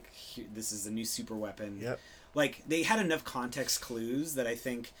they're like, this is the new super weapon. Yep. Like, they had enough context clues that I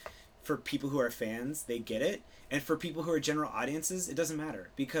think for people who are fans, they get it. And for people who are general audiences, it doesn't matter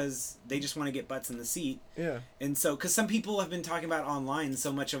because they just want to get butts in the seat. Yeah. And so, because some people have been talking about online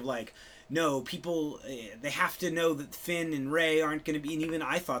so much of like, no, people, they have to know that Finn and Rey aren't going to be, and even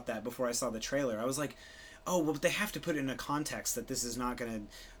I thought that before I saw the trailer. I was like, oh, well, but they have to put it in a context that this is not going to,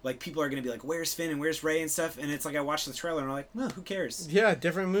 like, people are going to be like, where's Finn and where's Rey and stuff? And it's like, I watched the trailer and I'm like, no, who cares? Yeah,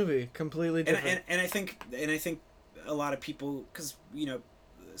 different movie. Completely different. And I think a lot of people, because,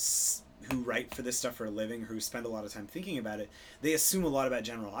 who write for this stuff for a living, who spend a lot of time thinking about it, they assume a lot about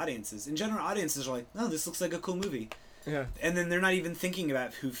general audiences. And general audiences are like, oh, this looks like a cool movie. Yeah. And then they're not even thinking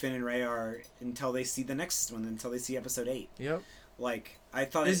about who Finn and Rey are until they see the next one, until they see episode 8. Yep. Like, I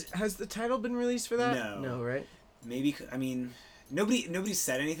thought... Has the title been released for that? No. No, right? Maybe, I mean, nobody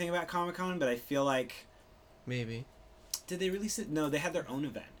said anything about Comic-Con, but I feel like... Maybe. Did they release it? No, they had their own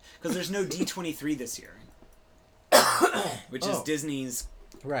event. Because there's no D23 this year. Which is Disney's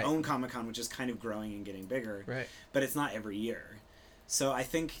own Comic-Con, which is kind of growing and getting bigger. Right. But it's not every year. So I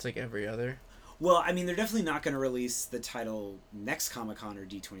think... It's like every other. Well, I mean, they're definitely not going to release the title next Comic-Con or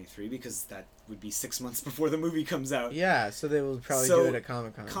D23 because that would be 6 months before the movie comes out. Yeah, so they will probably do it at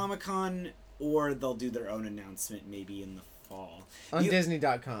Comic-Con. Comic-Con, or they'll do their own announcement maybe in the fall. On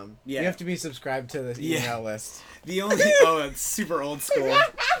Disney.com. Yeah. You have to be subscribed to the email list. The only... Oh, it's super old school.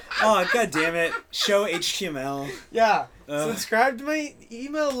 Oh, god damn it. Show HTML. Yeah. Subscribe to my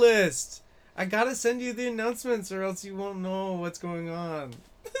email list. I gotta send you the announcements or else you won't know what's going on.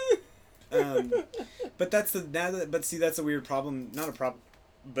 But that's that's a weird problem. Not a problem,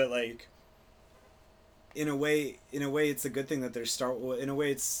 but like, in a way, it's a good thing that there's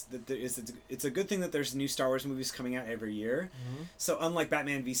it's a good thing that there's new Star Wars movies coming out every year. Mm-hmm. So unlike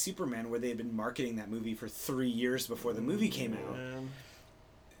Batman v Superman, where they had been marketing that movie for 3 years before the movie came out,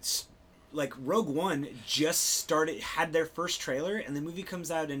 like Rogue One just had their first trailer, and the movie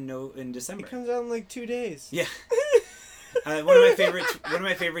comes out in December. It comes out in like 2 days. Yeah. One of my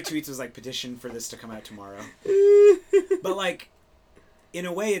favorite tweets was like, petition for this to come out tomorrow. But like, in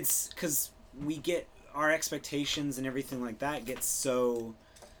a way, it's because we get our expectations and everything like that gets so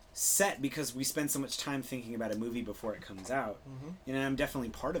set because we spend so much time thinking about a movie before it comes out. Mm-hmm. And I'm definitely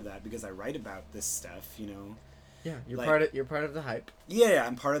part of that because I write about this stuff, Yeah, you're like, part of the hype. Yeah,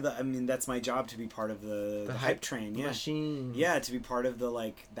 I'm part of the. I mean, that's my job to be part of the hype train. Yeah, machine. Yeah, to be part of the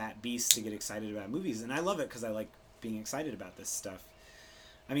like that beast to get excited about movies, and I love it because I like being excited about this stuff.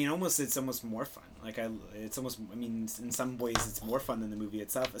 I mean, it's almost more fun. Like it's almost. I mean, in some ways, it's more fun than the movie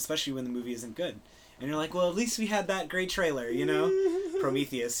itself, especially when the movie isn't good. And you're like, well, at least we had that great trailer,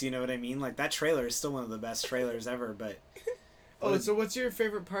 Prometheus. You know what I mean? Like that trailer is still one of the best trailers ever. But so what's your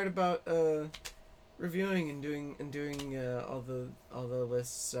favorite part about reviewing and doing all the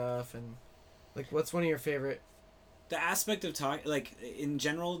list stuff and like what's one of your favorite? The aspect of in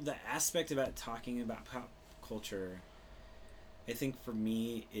general, the aspect about talking about pop culture, I think for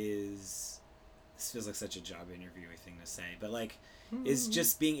me is, this feels like such a job interviewing thing to say, but like, is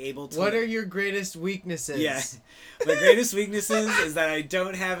just being able to... What are your greatest weaknesses? Yeah. My greatest weaknesses is that I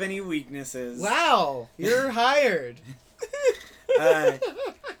don't have any weaknesses. Wow! You're hired!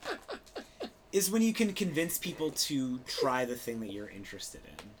 Is when you can convince people to try the thing that you're interested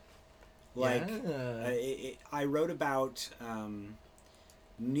in. Like, I wrote about,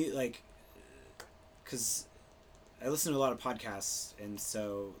 because I listen to a lot of podcasts, and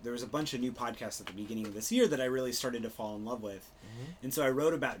so there was a bunch of new podcasts at the beginning of this year that I really started to fall in love with. And so I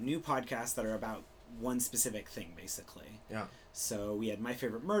wrote about new podcasts that are about one specific thing, basically. Yeah. So we had My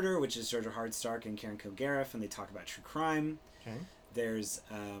Favorite Murder, which is Georgia Hardstark and Karen Kilgariff, and they talk about true crime. Okay. There's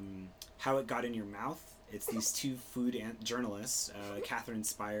How It Got in Your Mouth. It's these two food journalists, Catherine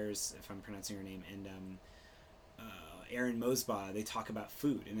Spires, if I'm pronouncing her name, and Aaron Mosbaugh. They talk about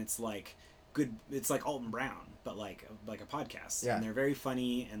food, and it's like good. It's like Alton Brown, but like a podcast. Yeah. And they're very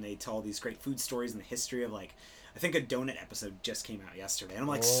funny, and they tell these great food stories and the history of like. I think a donut episode just came out yesterday, and I'm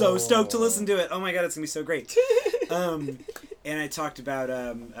like so stoked to listen to it. Oh my god, it's gonna be so great. And I talked about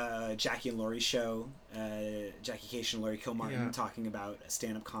Jackie and Laurie show, Jackie Cation and Laurie Kilmartin talking about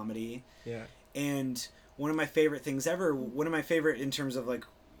stand-up comedy. Yeah. And one of my favorite things ever, one of my favorite in terms of like,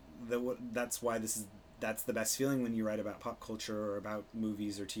 that's the best feeling when you write about pop culture or about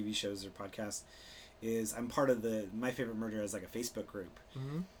movies or TV shows or podcasts, is I'm part of My Favorite Murder as like a Facebook group.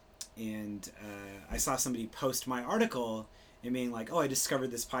 Mm-hmm. And I saw somebody post my article and being like, oh, I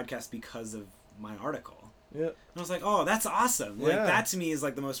discovered this podcast because of my article. Yeah. And I was like, oh, that's awesome. Like that to me is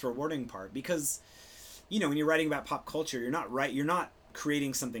like the most rewarding part, because, you know, when you're writing about pop culture, you're not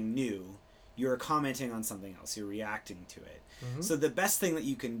creating something new. You're commenting on something else. You're reacting to it. Mm-hmm. So the best thing that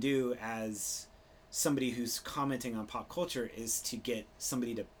you can do as somebody who's commenting on pop culture is to get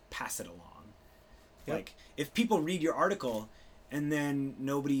somebody to pass it along. Yep. Like if people read your article and then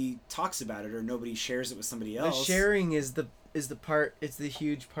nobody talks about it or nobody shares it with somebody else. The sharing is the part. It's the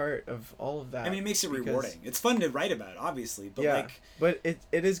huge part of all of that. I mean, it makes it rewarding. It's fun to write about, obviously, but like. But it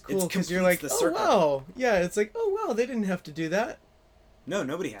is cool because you're like, oh wow, yeah. It's like, oh wow, they didn't have to do that. No,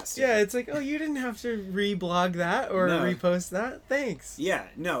 nobody has to. Yeah, it's like, oh, you didn't have to reblog that or repost that. Thanks. Yeah,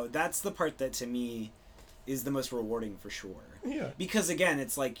 no, that's the part that to me is the most rewarding for sure. Yeah. Because again,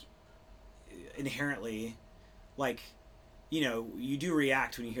 it's like inherently, like. You know, you do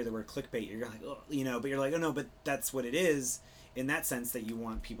react when you hear the word clickbait. You're like, oh, you know, but you're like, oh no, but that's what it is in that sense that you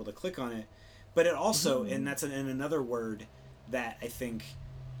want people to click on it. But it also, and that's another word that I think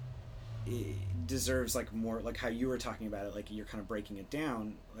deserves like more, like how you were talking about it, like you're kind of breaking it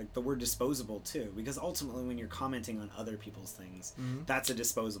down, like the word disposable too, because ultimately when you're commenting on other people's things, that's a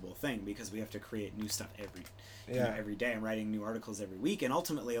disposable thing, because we have to create new stuff every day. I'm writing new articles every week, and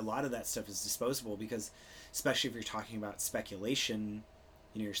ultimately a lot of that stuff is disposable because, especially if you're talking about speculation,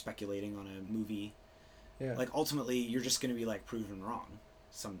 you know, you're speculating on a movie, like ultimately you're just going to be like proven wrong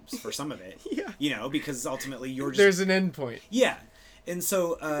for some of it. You know, because ultimately you're just there's an end point. And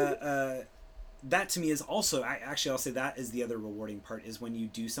so that to me is also, I'll say that is the other rewarding part, is when you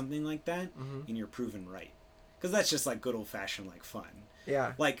do something like that and you're proven right, because that's just like good old fashioned like fun.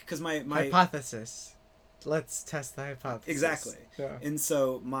 Like because my hypothesis. Let's test the hypothesis. Exactly. And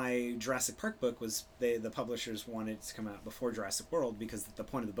so my Jurassic Park book was, the publishers wanted it to come out before Jurassic World, because the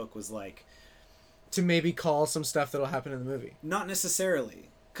point of the book was like to maybe call some stuff that'll happen in the movie. Not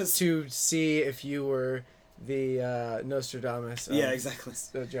necessarily, because to see if you were the Nostradamus. Of exactly.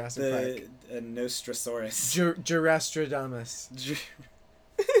 The Jurassic Park. The Nostrosaurus. Jurastradamus.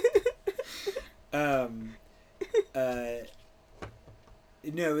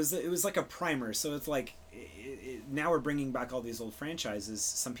 No, it was like a primer. So it's like now we're bringing back all these old franchises.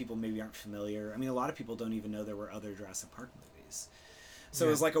 Some people maybe aren't familiar. I mean, a lot of people don't even know there were other Jurassic Park movies. So it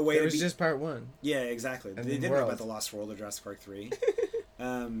was like a way. It was just part one. Yeah, exactly. They didn't know about the Lost World or Jurassic Park 3.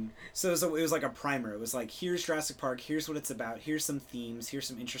 So it was like a primer. It was like, here's Jurassic Park, here's what it's about, here's some themes, here's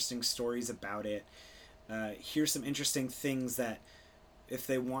some interesting stories about it, here's some interesting things that, if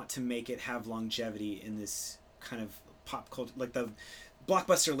they want to make it have longevity in this kind of pop culture, like the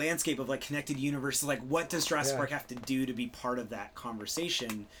blockbuster landscape of like connected universes, like what does Jurassic Park have to do to be part of that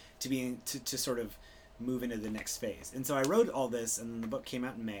conversation, to sort of move into the next phase. And so I wrote all this, and the book came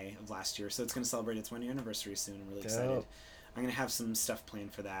out in May of last year, so it's going to celebrate its 1 year anniversary soon. I'm really excited. I'm going to have some stuff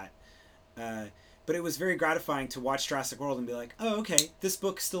planned for that. But it was very gratifying to watch Jurassic World and be like, oh, okay, this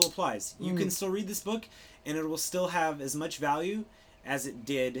book still applies. You can still read this book, and it will still have as much value as it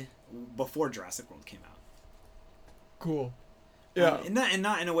did before Jurassic World came out. Cool. Yeah. And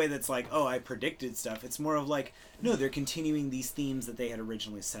not in a way that's like, oh, I predicted stuff. It's more of like, no, they're continuing these themes that they had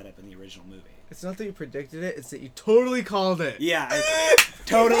originally set up in the original movie. It's not that you predicted it, it's that you totally called it. Yeah, I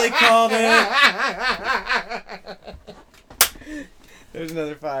totally called it. There's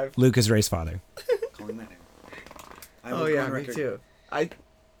another 5. Luke is Ray's father. Calling that out. Oh yeah, me too. I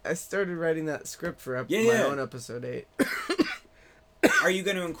started writing that script for my own episode 8. Are you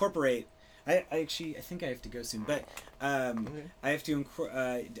going to incorporate? I think I have to go soon, but I have to.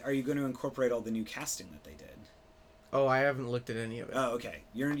 Are you going to incorporate all the new casting that they did? Oh, I haven't looked at any of it. Oh, okay.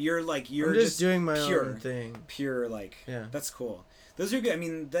 You're like you're I'm just doing my pure, own thing. Pure like. Yeah. That's cool. Those are good. I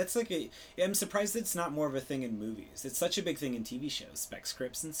mean, that's like a. I'm surprised it's not more of a thing in movies. It's such a big thing in TV shows, spec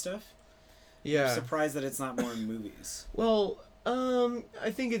scripts and stuff. Yeah. I'm surprised that it's not more in movies. Well, I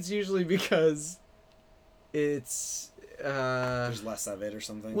think it's usually because it's There's less of it or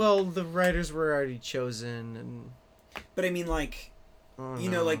something. well, the writers were already chosen, and but I mean, like, I don't you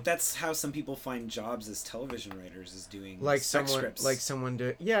know, know. like that's how some people find jobs as television writers, is doing like spec someone scripts. like someone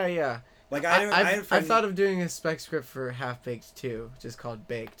do yeah. Like I've friend- thought of doing a spec script for Half Baked too, just called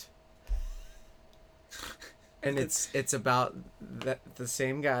Baked. And it's about the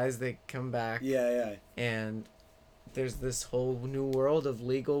same guys. They come back, Yeah. and there's this whole new world of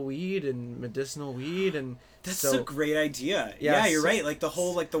legal weed and medicinal weed, and That's so a great idea. Yeah, Yeah, you're so- right. Like the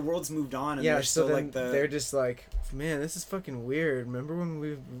whole the world's moved on, and yeah. there's So still then like the they're just like, man, this is fucking weird. Remember when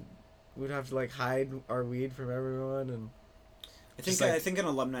we'd have to like hide our weed from everyone, and I think an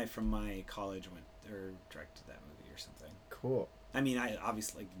alumni from my college went or directed that movie or something. cool. I mean, I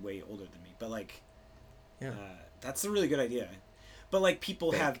obviously like way older than me, but like, Yeah. that's a really good idea. But like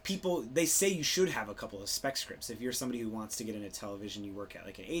people Baked. they say you should have a couple of spec scripts. If you're somebody who wants to get into television, you work at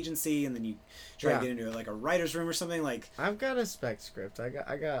like an agency, and then you try Yeah. to get into like a writer's room or something. Like, I've got a spec script. I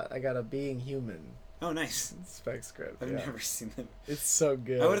got a Being Human oh, nice. spec script. I've yeah. never seen them. It's so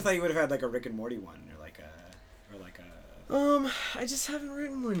good. I would have thought you would have had like a Rick and Morty one or like a. I just haven't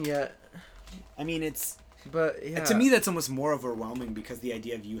written one yet. I mean, it's But yeah. to me that's almost more overwhelming because the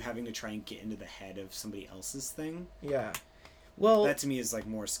idea of you having to try and get into the head of somebody else's thing. Yeah. Well, That to me is like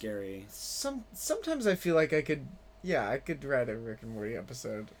more scary. sometimes I feel like I could write a Rick and Morty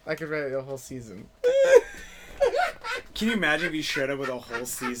episode. I could write a whole season. Can you imagine if you showed up with a whole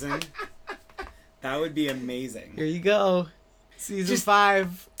season? That would be amazing. Here you go. Season Just-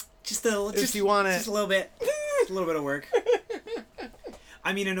 5. Just If you want it. Just a little bit. A little bit of work.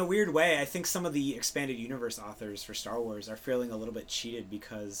 I mean, in a weird way, I think some of the expanded universe authors for Star Wars are feeling a little bit cheated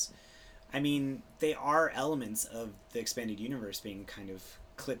because, I mean, they are elements of the expanded universe being kind of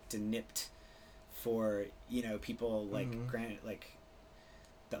clipped and nipped for, you know, people like Grant, like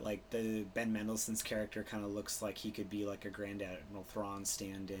that, like the Ben Mendelsohn's character kind of looks like he could be like a Grand Admiral Thrawn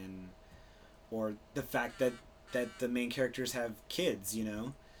stand-in, or the fact that the main characters have kids, you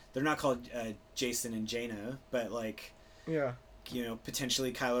know. They're not called Jason and Jaina, but like, Yeah. you know,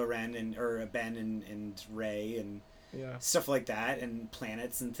 potentially Kylo Ren or Ben and Rey and Yeah. stuff like that, and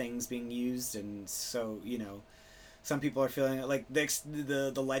planets and things being used, and so, you know, some people are feeling like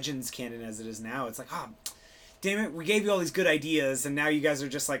the Legends canon as it is now. It's like, oh, damn it, we gave you all these good ideas, and now you guys are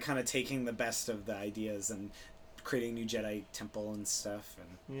just like kind of taking the best of the ideas and creating new Jedi temple and stuff.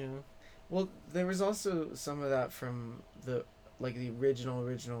 And Yeah. Well, there was also some of that from the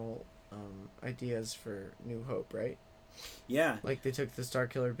original ideas for New Hope, right? yeah. Like they took the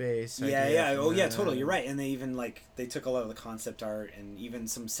Starkiller base. Yeah, idea yeah. from Oh, yeah, that. totally. You're right. And they even, like, they took a lot of the concept art and even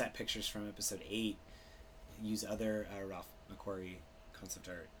some set pictures from episode 8 use other Ralph McQuarrie concept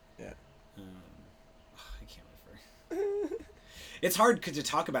art. Yeah. I can't wait for It's hard to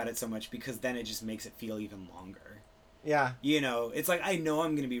talk about it so much because then it just makes it feel even longer. Yeah. You know, it's like I know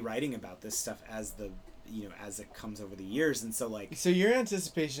I'm going to be writing about this stuff as as it comes over the years, and so like So your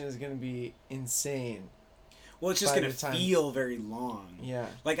anticipation is going to be insane. well, it's just by going the to time- feel very long. Yeah.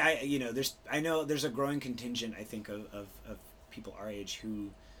 Like I know there's a growing contingent I think of people our age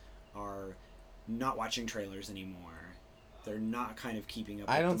who are not watching trailers anymore. They're not kind of keeping up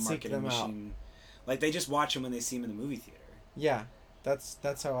I with don't the seek marketing them out. machine. Like they just watch them when they see them in the movie theater. Yeah. That's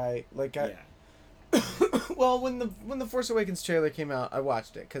how I like. Yeah. Well, when the Force Awakens trailer came out, I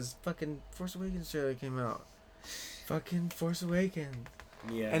watched it because fucking Force Awakens trailer came out. Fucking Force Awakens.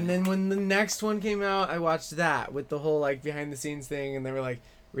 Yeah. And then when the next one came out, I watched that with the whole like behind the scenes thing, and they were like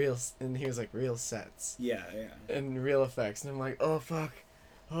and he was like real sets yeah. and real effects, and I'm like, oh fuck,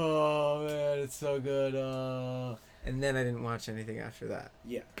 oh man, it's so good. And then I didn't watch anything after that.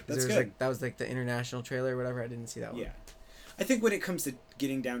 Yeah. 'Cause That's there was good. like that was like the international trailer or whatever. I didn't see that one. Yeah. I think when it comes to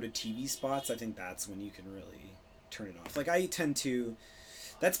getting down to TV spots, I think that's when you can really turn it off. Like I tend to,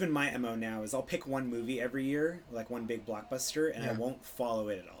 that's been my MO now, is I'll pick one movie every year, like one big blockbuster, and I Yeah. won't follow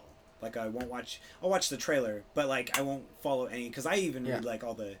it at all. Like I'll watch the trailer, but like I won't follow any, because I even Yeah. read like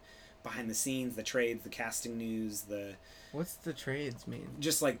all the behind the scenes, the trades, the casting news, What's the trades mean?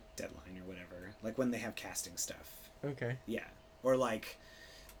 just like Deadline or whatever, like when they have casting stuff. Okay. Yeah. Or like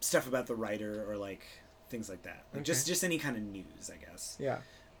stuff about the writer or like things like that. Like Okay. just any kind of news, I guess. Yeah.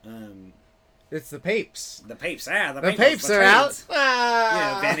 Um, It's the papes. the papes, the The papes are out. Ah!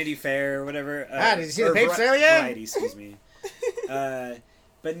 Yeah, Vanity Fair or whatever. Did you see the or papes earlier? Variety, excuse me.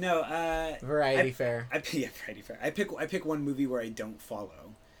 But no, Variety Fair. Variety Fair. I pick one movie where I don't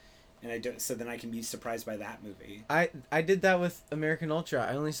follow, and I don't. So then I can be surprised by that movie. I did that with American Ultra.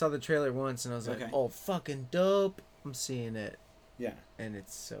 I only saw the trailer once, and I was like, Okay. "Oh, fucking dope! I'm seeing it." Yeah, And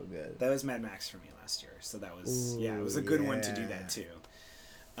it's so good. that was Mad Max for me last year. So that was Ooh, it was a good one to do yeah. that too.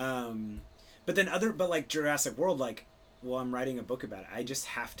 But then like Jurassic World, like, well, I'm writing a book about it. I just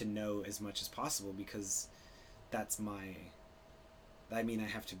have to know as much as possible because that's my. I mean, I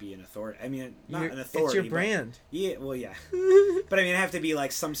have to be an authority. I mean, not an authority. It's your but- brand. Yeah, well, yeah. But I mean, I have to be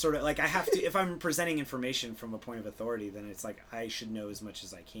like some sort of like I have to. If I'm presenting information from a point of authority, then it's like I should know as much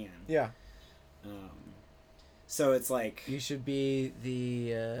as I can. Yeah. So it's like You should be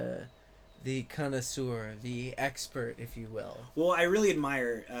the connoisseur, the expert, if you will. well, I really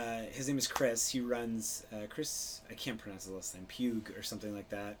admire. His name is Chris. He runs Chris. I can't pronounce his last name. Pugh or something like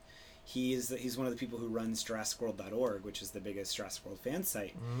that. He's one of the people who runs JurassicWorld.org, which is the biggest Jurassic World fan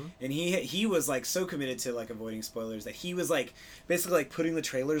site. Mm-hmm. And he was like so committed to like avoiding spoilers that he was like basically like putting the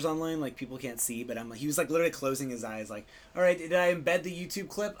trailers online like people can't see, but he was like literally closing his eyes like, all right, did I embed the YouTube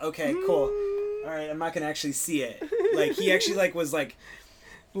clip? Okay, cool. All right, I'm not gonna actually see it. Like he actually like was like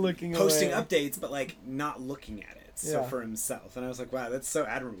Looking posting away. updates, but like not looking at it. So Yeah. for himself, and I was like, wow, that's so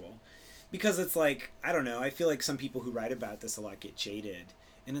admirable. Because it's like I don't know. I feel like some people who write about this a lot get jaded,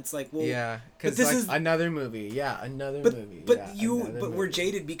 and it's like, well, Yeah, but because this like is another movie. Yeah, another but movie. but yeah, you another but we're movie.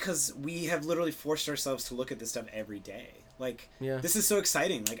 jaded because we have literally forced ourselves to look at this stuff every day. Like Yeah. this is so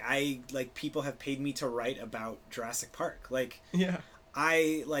exciting. Like people have paid me to write about Jurassic Park. Like Yeah.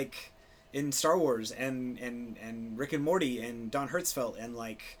 I like in Star Wars and Rick and Morty and Don Hertzfeldt and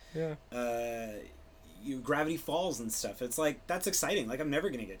like Yeah. Gravity Falls and stuff. It's like that's exciting. Like I'm never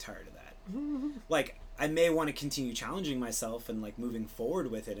gonna get tired of that. Like I may want to continue challenging myself and like moving forward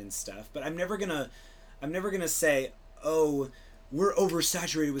with it and stuff, but I'm never gonna say, oh, we're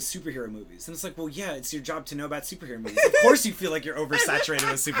oversaturated with superhero movies. And it's like, well, yeah, it's your job to know about superhero movies. Of course you feel like you're oversaturated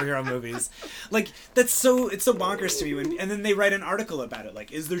with superhero movies. Like it's so bonkers to me and then they write an article about it.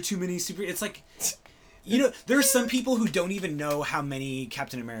 Like, is there too many it's like, you know, there are some people who don't even know how many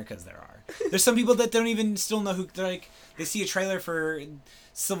Captain Americas there are. There's some people that don't even still know who they're like. They see a trailer for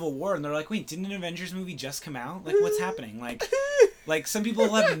Civil War and they're like, wait, didn't an Avengers movie just come out? Like, what's happening? Like some people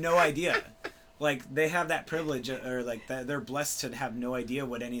have no idea. Like they have that privilege, or like that they're blessed to have no idea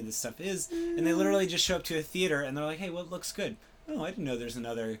what any of this stuff is, and they literally just show up to a theater and they're like, "Hey, what looks good? Oh, I didn't know there's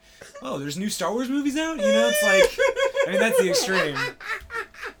another. Oh, there's new Star Wars movies out. You know, it's like, I mean, that's the extreme.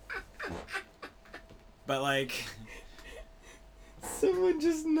 But like, Someone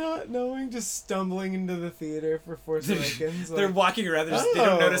just not knowing, just stumbling into the theater for Force Awakens. they're Like, walking around. They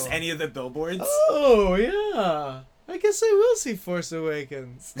don't notice Oh. any of the billboards. oh yeah, I guess I will see Force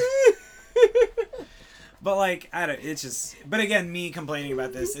Awakens. But like, I don't. It's just. But again, me complaining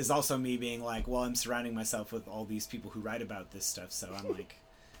about this is also me being like, well, I'm surrounding myself with all these people who write about this stuff, so I'm like,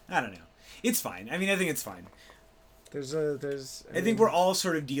 I don't know. It's fine. I mean, I think it's fine. I think we're all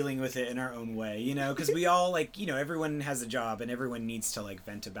sort of dealing with it in our own way, you know, because we all like, you know, everyone has a job and everyone needs to like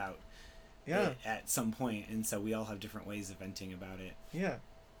vent about it at some point, and so we all have different ways of venting about it. Yeah.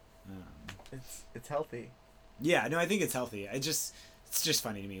 It's healthy. Yeah, no, I think it's healthy. It's just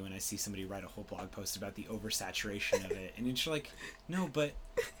funny to me when I see somebody write a whole blog post about the oversaturation of it, and it's like, no, but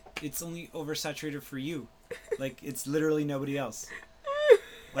it's only oversaturated for you. Like, it's literally nobody else.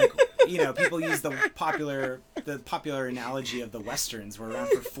 Like, you know, people use the popular analogy of the westerns were around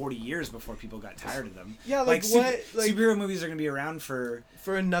for 40 years before people got tired of them. Yeah, like what? Like superhero movies are going to be around for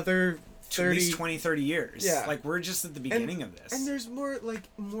another 30, at least 20, 30 years. Yeah. Like, we're just at the beginning of this. And there's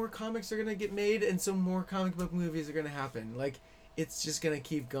more comics are gonna get made, and some more comic book movies are gonna happen. Like, it's just gonna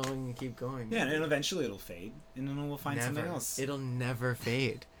keep going and keep going. Yeah, and eventually it'll fade, and then we'll find something Never. else. It'll never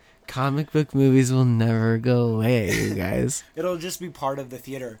fade. Comic book movies will never go away, you guys. It'll just be part of the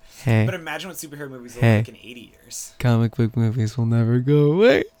theater. Hey, But imagine what superhero movies will Hey. look like in 80 years. comic book movies will never go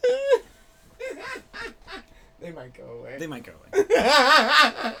away. They might go away. They might go away.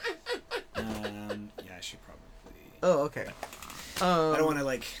 Yeah, I should probably. Oh, okay. I don't want to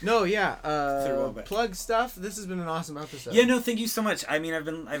like. No, yeah. Through but- Plug stuff. This has been an awesome episode. Yeah, no, thank you so much. I mean, I've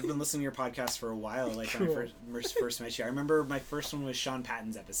been listening to your podcast for a while. Like when I Cool. first met you, I remember my first one was Sean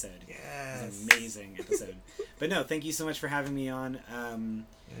Patton's episode. It Yes. was an amazing episode. But no, thank you so much for having me on.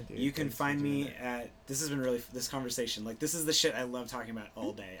 Yeah, dude, You can thanks for find doing me it. at. This has been really this conversation. Like this is the shit I love talking about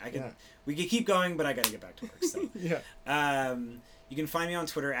all day. Yeah. We could keep going, but I got to get back to work. So. Yeah. You can find me on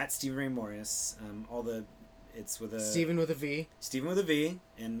Twitter at Stephen Ray Morris. It's with a Steven with a V. Stephen with a V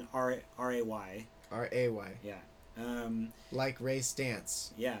and Ray. R-A-Y. Yeah. Like Ray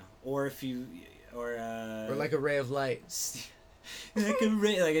Stance. Yeah. Or if you or Or like a ray of light. Like a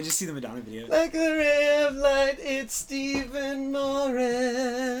ray, like I just see the Madonna video. Like a ray of light, it's Stephen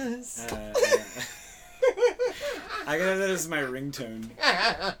Morris. I gotta have that as my ringtone.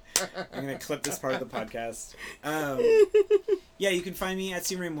 I'm gonna clip this part of the podcast. Yeah, you can find me at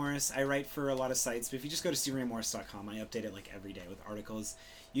Stephen Ray Morris. I write for a lot of sites, but if you just go to StephenRayMorris.com, I update it like every day with articles.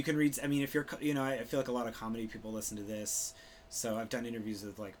 You can read. I mean, if you're, I feel like a lot of comedy people listen to this. So I've done interviews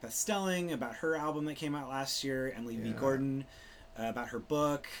with like Beth Stelling about her album that came out last year, Emily V. Gordon about her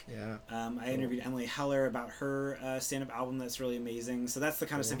book. Yeah. I interviewed Emily Heller about her stand-up album that's really amazing. So that's the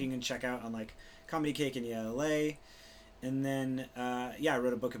kind of stuff you can check out on like Comedy Cake in LA. And then, I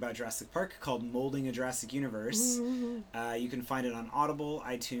wrote a book about Jurassic Park called Molding a Jurassic Universe. You can find it on Audible,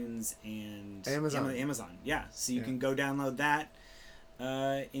 iTunes, and Amazon. Yeah, so you can go download that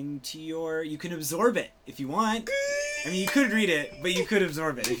into your... You can absorb it if you want. I mean, you could read it, but you could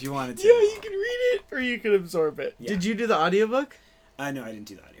absorb it if you wanted to. Yeah, you can read it, or you can absorb it. Yeah. Did you do the audiobook? No, I didn't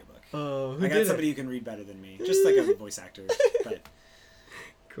do the audiobook. Oh, I got somebody who can read better than me. Just like a voice actor. But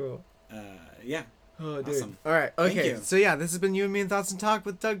cool. Yeah. Oh, dude. Awesome. All right. Thank Okay. you. So yeah, this has been You and Me in Thoughts and Talk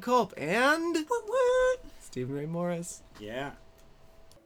with Doug Culp and Stephen Ray Morris. Yeah.